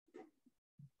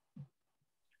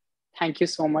 Thank you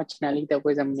so much, Nelly. That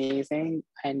was amazing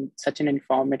and such an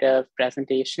informative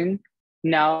presentation.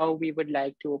 Now we would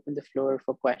like to open the floor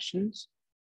for questions.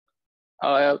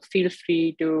 Feel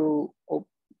free to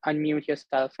unmute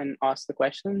yourself and ask the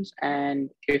questions.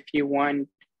 And if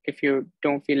you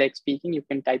don't feel like speaking, you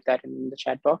can type that in the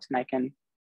chat box and I can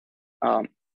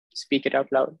speak it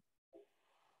out loud.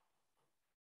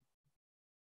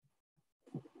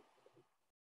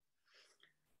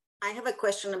 I have a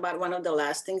question about one of the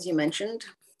last things you mentioned.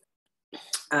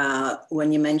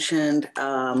 When you mentioned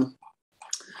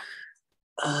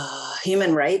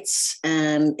human rights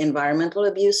and environmental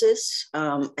abuses.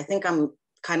 I think I'm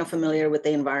kind of familiar with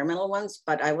the environmental ones,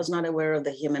 but I was not aware of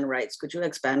the human rights. Could you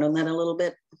expand on that a little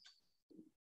bit?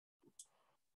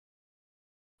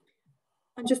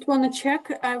 I just want to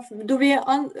check. Do we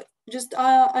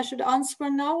I should answer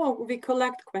now, or we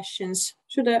collect questions?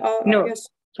 Should I? No, I guess.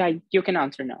 yeah, you can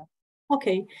answer now.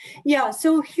 Okay, yeah,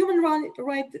 so human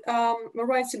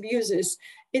rights abuses,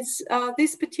 it's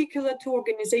these particular two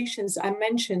organizations I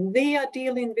mentioned, they are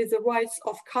dealing with the rights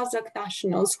of Kazakh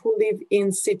nationals who live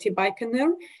in city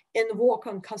Baikonur and work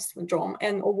on Cosmodrome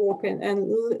and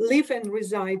live and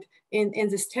reside in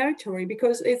this territory,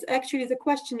 because it's actually the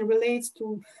question relates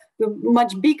to the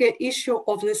much bigger issue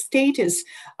of the status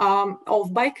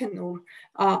of Baikonur,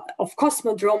 of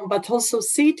Cosmodrome, but also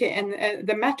city. And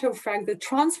the matter of fact, the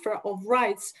transfer of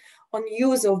rights on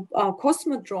use of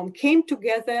Cosmodrome came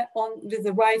together with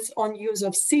the rights on use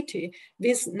of city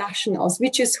with nationals,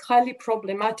 which is highly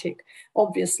problematic,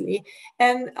 obviously.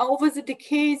 And over the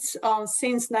decades,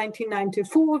 since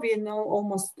 1994, we are now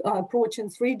almost approaching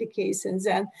 3 decades, and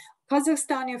then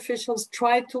Kazakhstani officials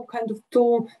tried to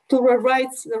to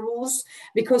rewrite the rules,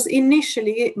 because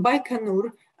initially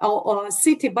Baikonur,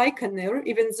 city Baikonur,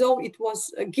 even though it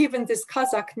was given this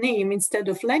Kazakh name instead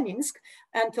of Leninsk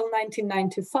until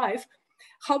 1995,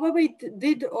 however, it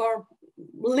did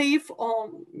live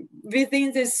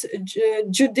within this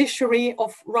judiciary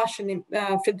of Russian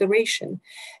Federation.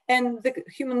 And the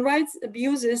human rights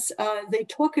abuses they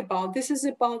talk about, this is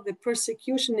about the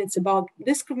persecution, it's about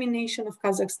discrimination of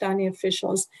Kazakhstani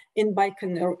officials in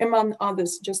Baikonur, among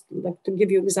others, just like to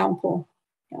give you an example.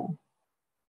 Yeah.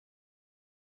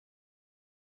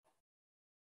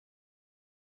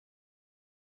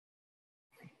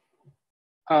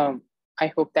 I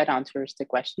hope that answers the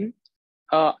question.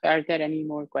 Are there any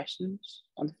more questions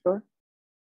on the floor?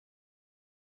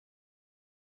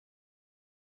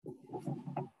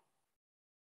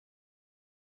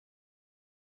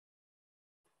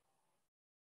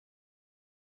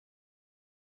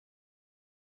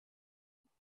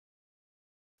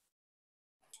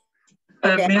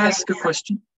 May I ask a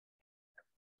question?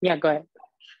 Yeah, go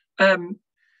ahead.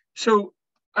 So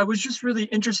I was just really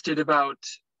interested about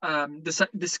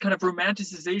this kind of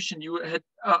romanticization you had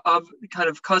of kind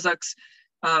of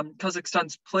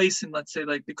Kazakhstan's place in, let's say,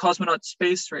 like the cosmonaut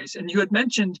space race. And you had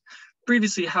mentioned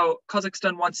previously how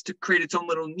Kazakhstan wants to create its own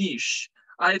little niche.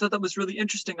 I thought that was really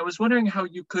interesting. I was wondering how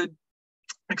you could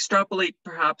extrapolate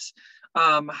perhaps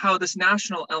how this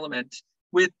national element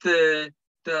with the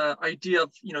idea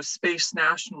of, you know, space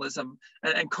nationalism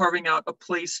and carving out a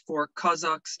place for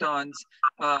Kazakhstan's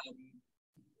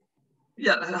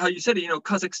how you said it, you know,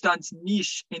 Kazakhstan's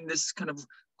niche in this kind of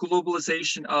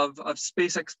globalization of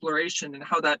space exploration, and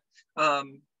how that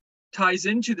ties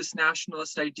into this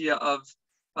nationalist idea of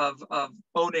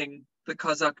owning the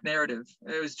Kazakh narrative.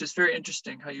 It was just very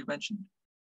interesting how you mentioned.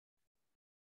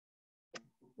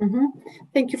 Mm-hmm.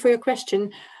 Thank you for your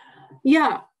question.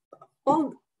 Yeah,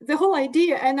 well, the whole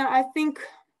idea, and I think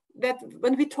that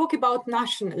when we talk about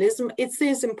nationalism, it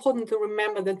is important to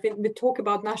remember that when we talk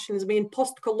about nationalism in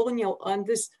post-colonial and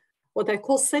this, what I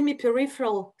call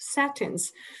semi-peripheral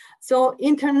settings. So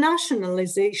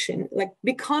internationalization, like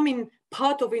becoming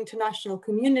part of international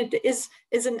community is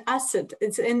an asset.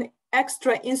 It's an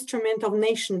extra instrument of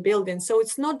nation building. So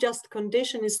it's not just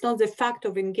condition, it's not the fact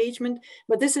of engagement,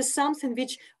 but this is something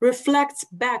which reflects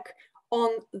back on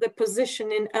the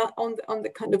positioning, on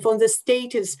the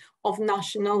status of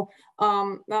national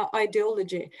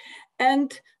ideology.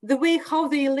 And the way how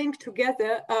they link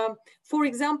together, for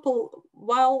example,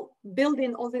 while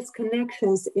building all these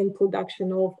connections in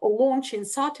production of launching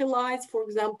satellites, for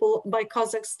example, by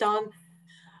Kazakhstan,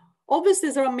 obviously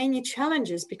there are many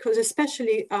challenges, because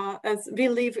especially as we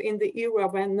live in the era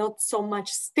when not so much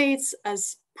states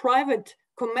as private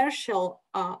commercial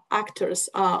actors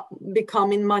are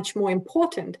becoming much more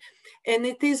important. And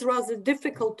it is rather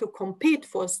difficult to compete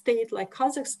for a state like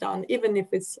Kazakhstan, even if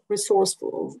it's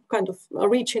resourceful, kind of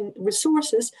rich in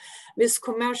resources, with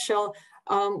commercial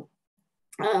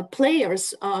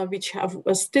players which have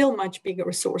still much bigger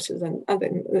resources than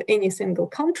any single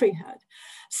country had.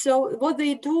 So what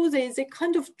they do, they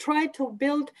kind of try to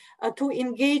build, to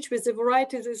engage with a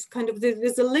variety, this kind of,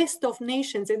 there's a list of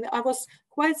nations. And I was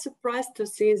quite surprised to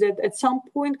see that at some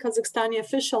point, Kazakhstani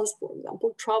officials, for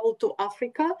example, traveled to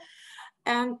Africa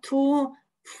and to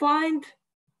find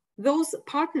those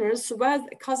partners where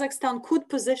Kazakhstan could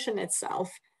position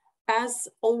itself as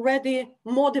already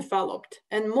more developed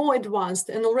and more advanced,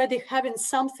 and already having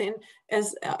something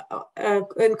as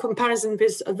in comparison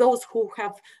with those who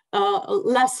have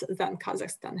less than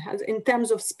Kazakhstan has in terms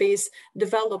of space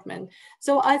development.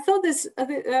 So I thought this,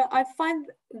 I find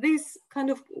this kind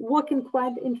of working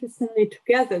quite interestingly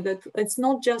together, that it's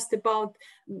not just about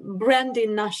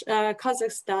branding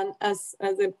Kazakhstan as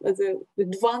an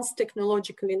advanced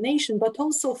technologically nation, but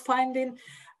also finding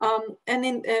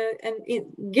and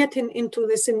getting into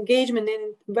this engagement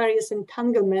in various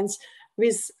entanglements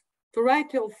with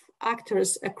variety of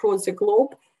actors across the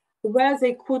globe where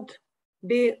they could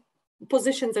be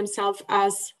position themselves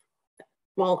as,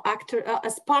 well,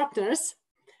 as partners,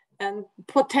 and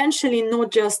potentially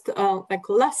not just like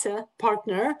lesser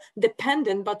partner,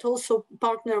 dependent, but also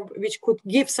partner which could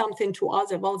give something to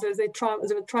others. Well,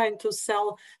 they were trying to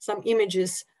sell some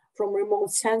images from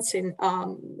remote sensing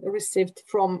received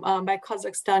from by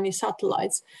Kazakhstani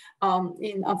satellites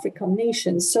in African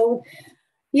nations. So,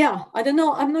 yeah, I don't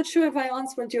know. I'm not sure if I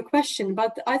answered your question,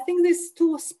 but I think these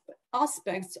two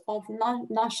aspects of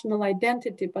national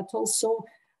identity, but also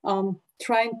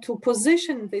trying to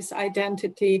position this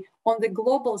identity on the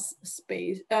global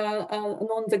space,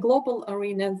 on the global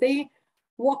arena, they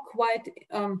work quite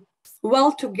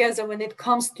well together when it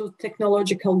comes to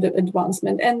technological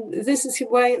advancement. And this is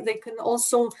why they can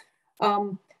also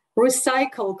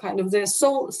recycle kind of the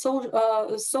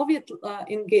Soviet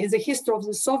the history of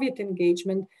the Soviet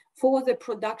engagement for the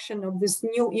production of this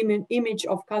new image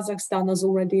of Kazakhstan as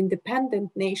already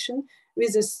independent nation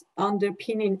with this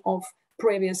underpinning of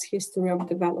previous history of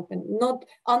development. Not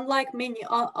unlike many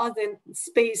other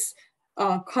space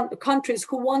countries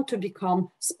who want to become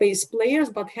space players,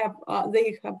 but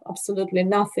they have absolutely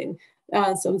nothing.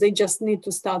 So they just need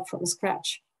to start from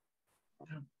scratch.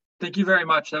 Thank you very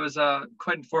much. That was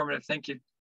quite informative. Thank you.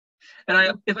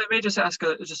 And if I may just ask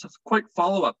just a quick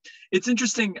follow-up. It's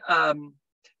interesting,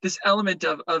 this element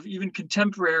of even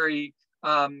contemporary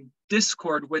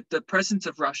discord with the presence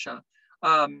of Russia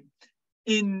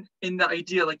in the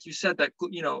idea, like you said, that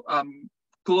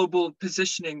global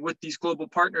positioning with these global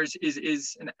partners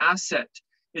is an asset.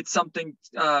 It's something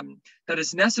that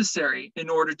is necessary in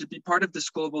order to be part of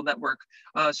this global network.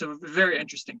 So very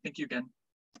interesting. Thank you again.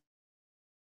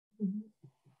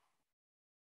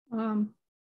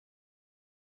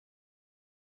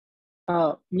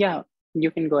 Yeah,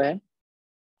 you can go ahead.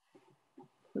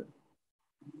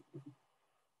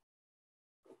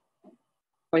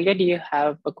 Olga, do you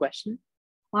have a question?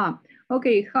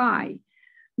 Okay, hi.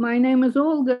 My name is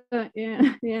Olga,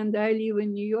 and I live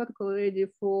in New York already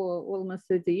for almost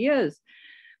 30 years.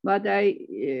 But I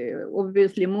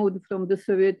obviously moved from the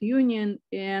Soviet Union,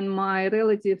 and my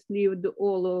relatives lived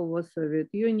all over Soviet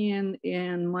Union,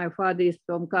 and my father is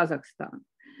from Kazakhstan.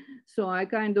 So I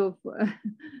kind of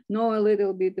know a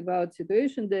little bit about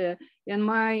situation there. And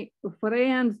my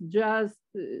friends just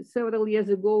several years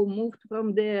ago moved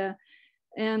from there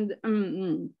and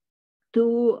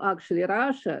to actually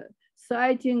Russia,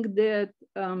 citing that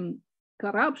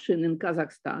corruption in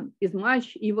Kazakhstan is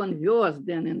much even worse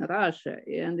than in Russia.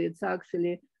 And it's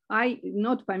actually, I'm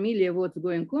not familiar what's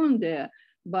going on there,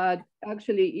 but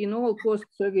actually in all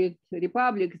post-Soviet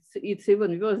republics, it's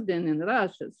even worse than in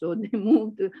Russia. So they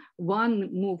moved, one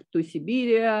moved to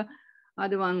Siberia,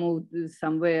 other one moved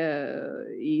somewhere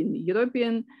in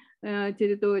European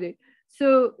territory.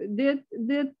 So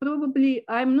that probably,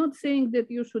 I'm not saying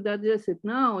that you should address it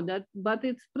now, but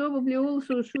it's probably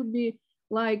also should be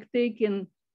like taken,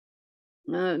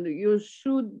 you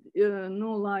should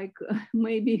know, like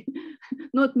maybe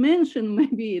not mention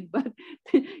maybe it, but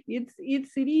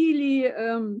it's really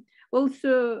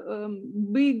also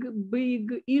big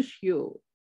issue.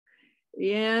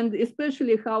 And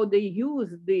especially how they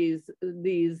use these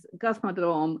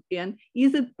cosmodrome, and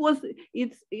is it possible?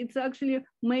 It's actually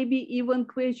maybe even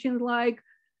questions like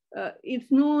it's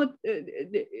not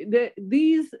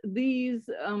these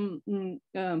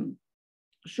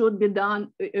should be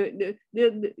done.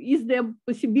 Is there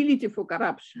possibility for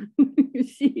corruption? You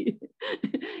see,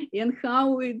 and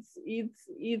how it's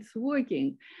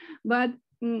working, but.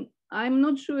 I'm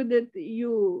not sure that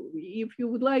if you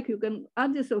would like, you can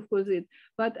add this, of course,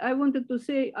 but I wanted to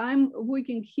say I'm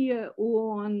working here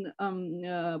on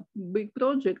a big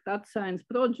project, art science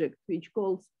project, which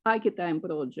calls Archetyme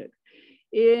project.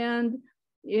 And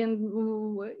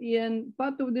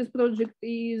part of this project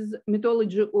is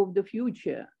mythology of the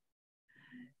future.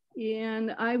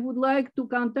 And I would like to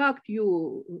contact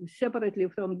you separately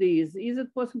from this. Is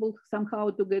it possible somehow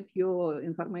to get your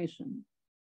information?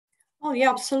 Oh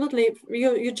yeah, absolutely.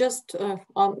 You just,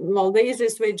 well, the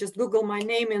easiest way, just Google my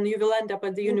name and you will end up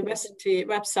at the university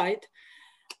website.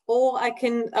 Or I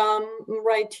can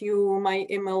write you my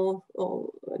email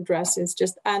address. It's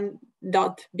just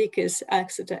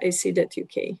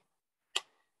ann.bekus@ac.uk.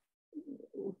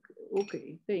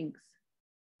 Okay, thanks.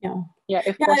 Yeah. Yeah,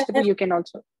 if possible, you can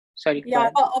also, sorry.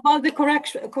 Yeah, about the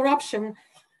corruption.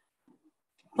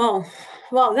 Well,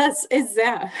 it's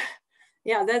there.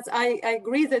 Yeah, I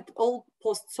agree that all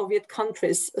post-Soviet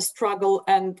countries struggle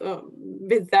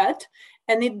with that,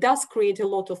 and it does create a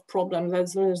lot of problems.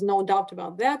 There's no doubt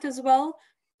about that as well.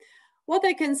 What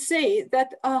I can say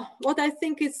that what I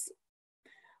think is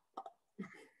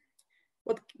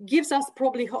gives us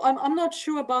probably, I'm not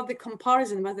sure about the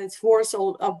comparison, whether it's worse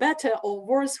or better or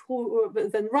worse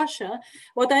than Russia,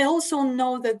 but I also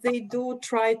know that they do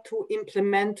try to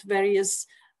implement various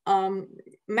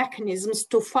mechanisms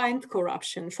to find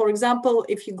corruption. For example,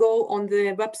 if you go on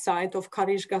the website of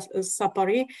Garish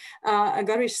Sapari,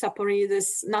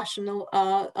 this national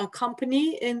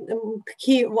company, and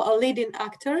he a leading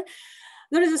actor,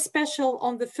 there is a special,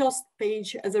 on the first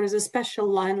page, there is a special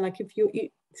line, like if you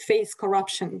face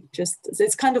corruption, just,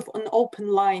 it's kind of an open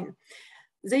line.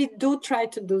 They do try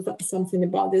to do something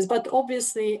about this, but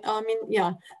obviously, I mean,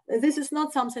 yeah, this is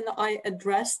not something I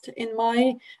addressed in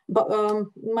my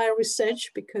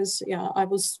research, because yeah, I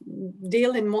was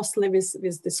dealing mostly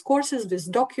with discourses,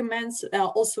 with documents,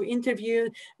 also with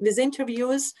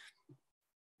interviews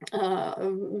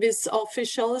with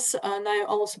officials. And I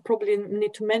also probably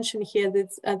need to mention here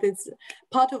that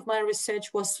part of my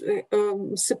research was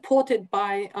supported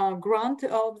by a grant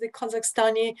of the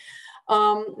Kazakhstani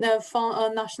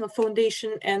National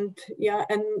Foundation, and yeah,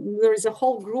 and there is a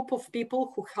whole group of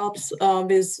people who helps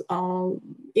with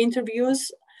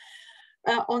interviews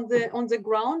on the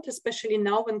ground, especially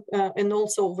now, when, and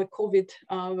also with COVID,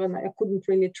 when I couldn't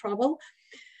really travel.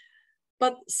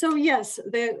 But so yes,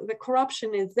 the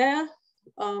corruption is there,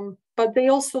 but they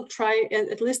also try,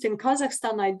 at least in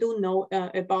Kazakhstan, I do know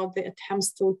about the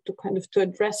attempts to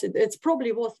address it. It's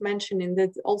probably worth mentioning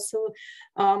that also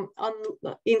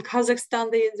in Kazakhstan,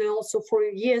 they also for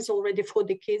years already, for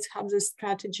decades, have this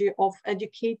strategy of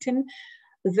educating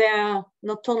their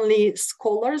not only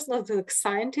scholars, not like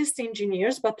scientists,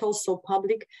 engineers, but also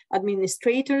public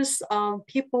administrators,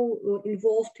 people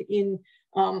involved in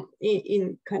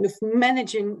kind of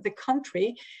managing the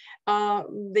country.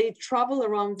 They travel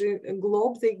around the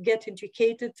globe, they get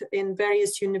educated in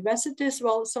various universities.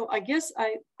 Well, so I guess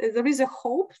there is a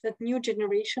hope that new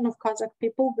generation of Kazakh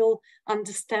people will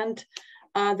understand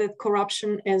that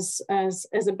corruption is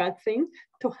a bad thing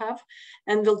to have,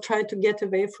 and will try to get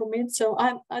away from it. So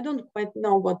I don't quite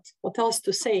know what else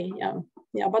to say.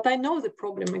 Yeah, but I know the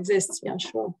problem exists. Yeah,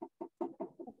 sure.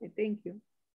 Okay, thank you.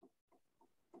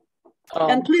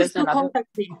 And please do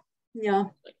contact me. Yeah.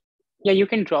 Yeah, you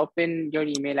can drop in your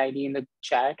email ID in the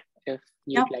chat if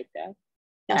you'd like that.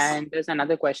 Yes. And there's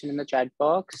another question in the chat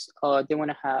box. They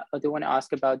want to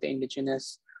ask about the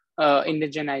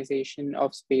indigenization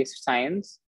of space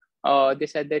science. They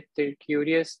said that they're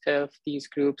curious if these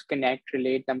groups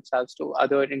relate themselves to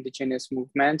other indigenous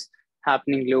movements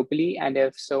happening globally, and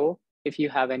if so, if you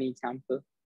have any example.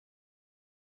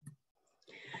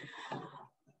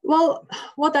 Well,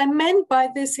 what I meant by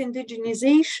this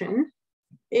indigenization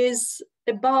is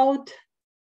about,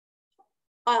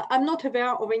 I'm not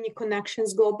aware of any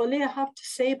connections globally, I have to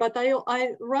say, but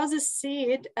I rather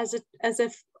see it as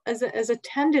a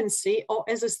tendency or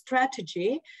as a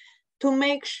strategy to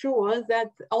make sure that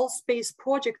all space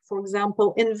projects, for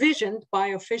example, envisioned by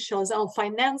officials or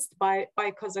financed by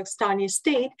Kazakhstani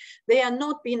state, they are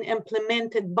not being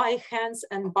implemented by hands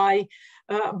and by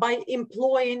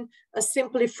employing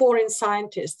simply foreign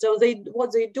scientists. So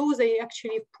what they do, they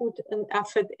actually put an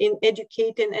effort in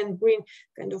educating and bring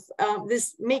kind of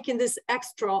making this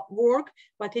extra work,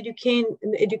 but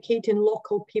educating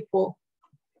local people,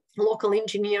 local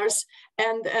engineers.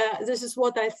 And this is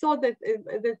what I thought, that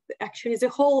actually the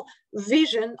whole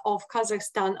vision of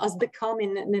Kazakhstan as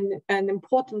becoming an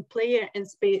important player in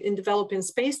space, in developing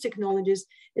space technologies,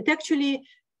 it actually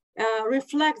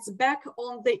reflects back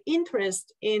on the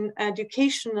interest in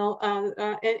educational,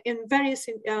 in various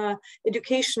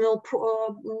educational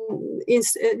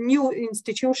new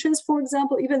institutions. For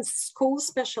example, even schools,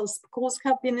 special schools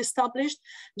have been established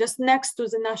just next to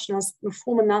the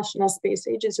former National Space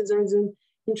Agency. There is an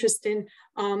interesting,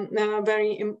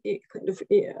 very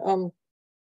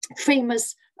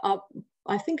famous,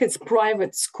 I think it's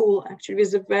private school actually,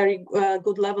 with a very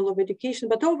good level of education.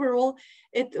 But overall,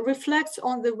 it reflects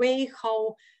on the way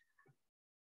how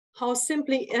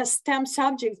simply STEM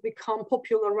subjects become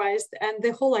popularized. And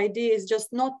the whole idea is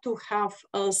just not to have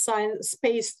a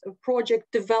space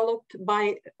project developed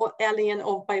by alien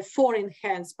or by foreign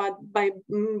hands, but by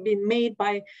being made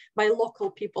by local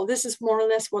people. This is more or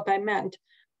less what I meant.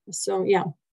 So, yeah.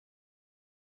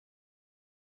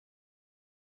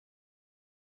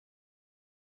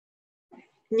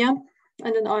 Yeah,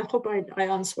 and then I hope I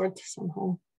answered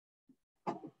somehow.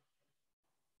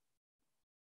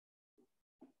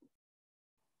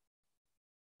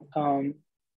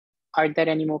 Are there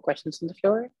any more questions on the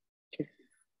floor? If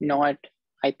not,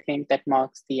 I think that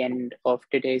marks the end of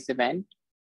today's event.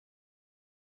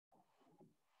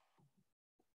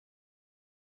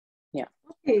 Yeah.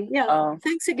 Okay, yeah,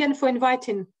 thanks again for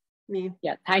inviting. me.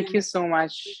 Yeah, thank you so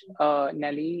much,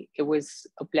 Nelly. It was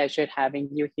a pleasure having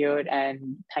you here,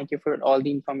 and thank you for all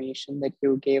the information that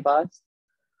you gave us.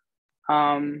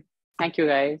 Thank you,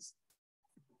 guys.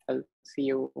 I'll see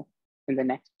you in the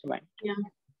next event.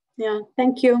 Yeah,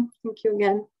 thank you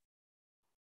again.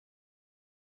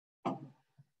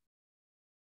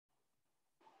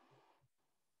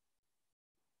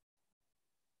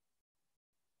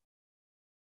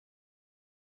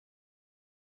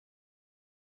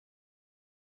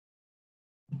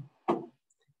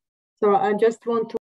 So I just want to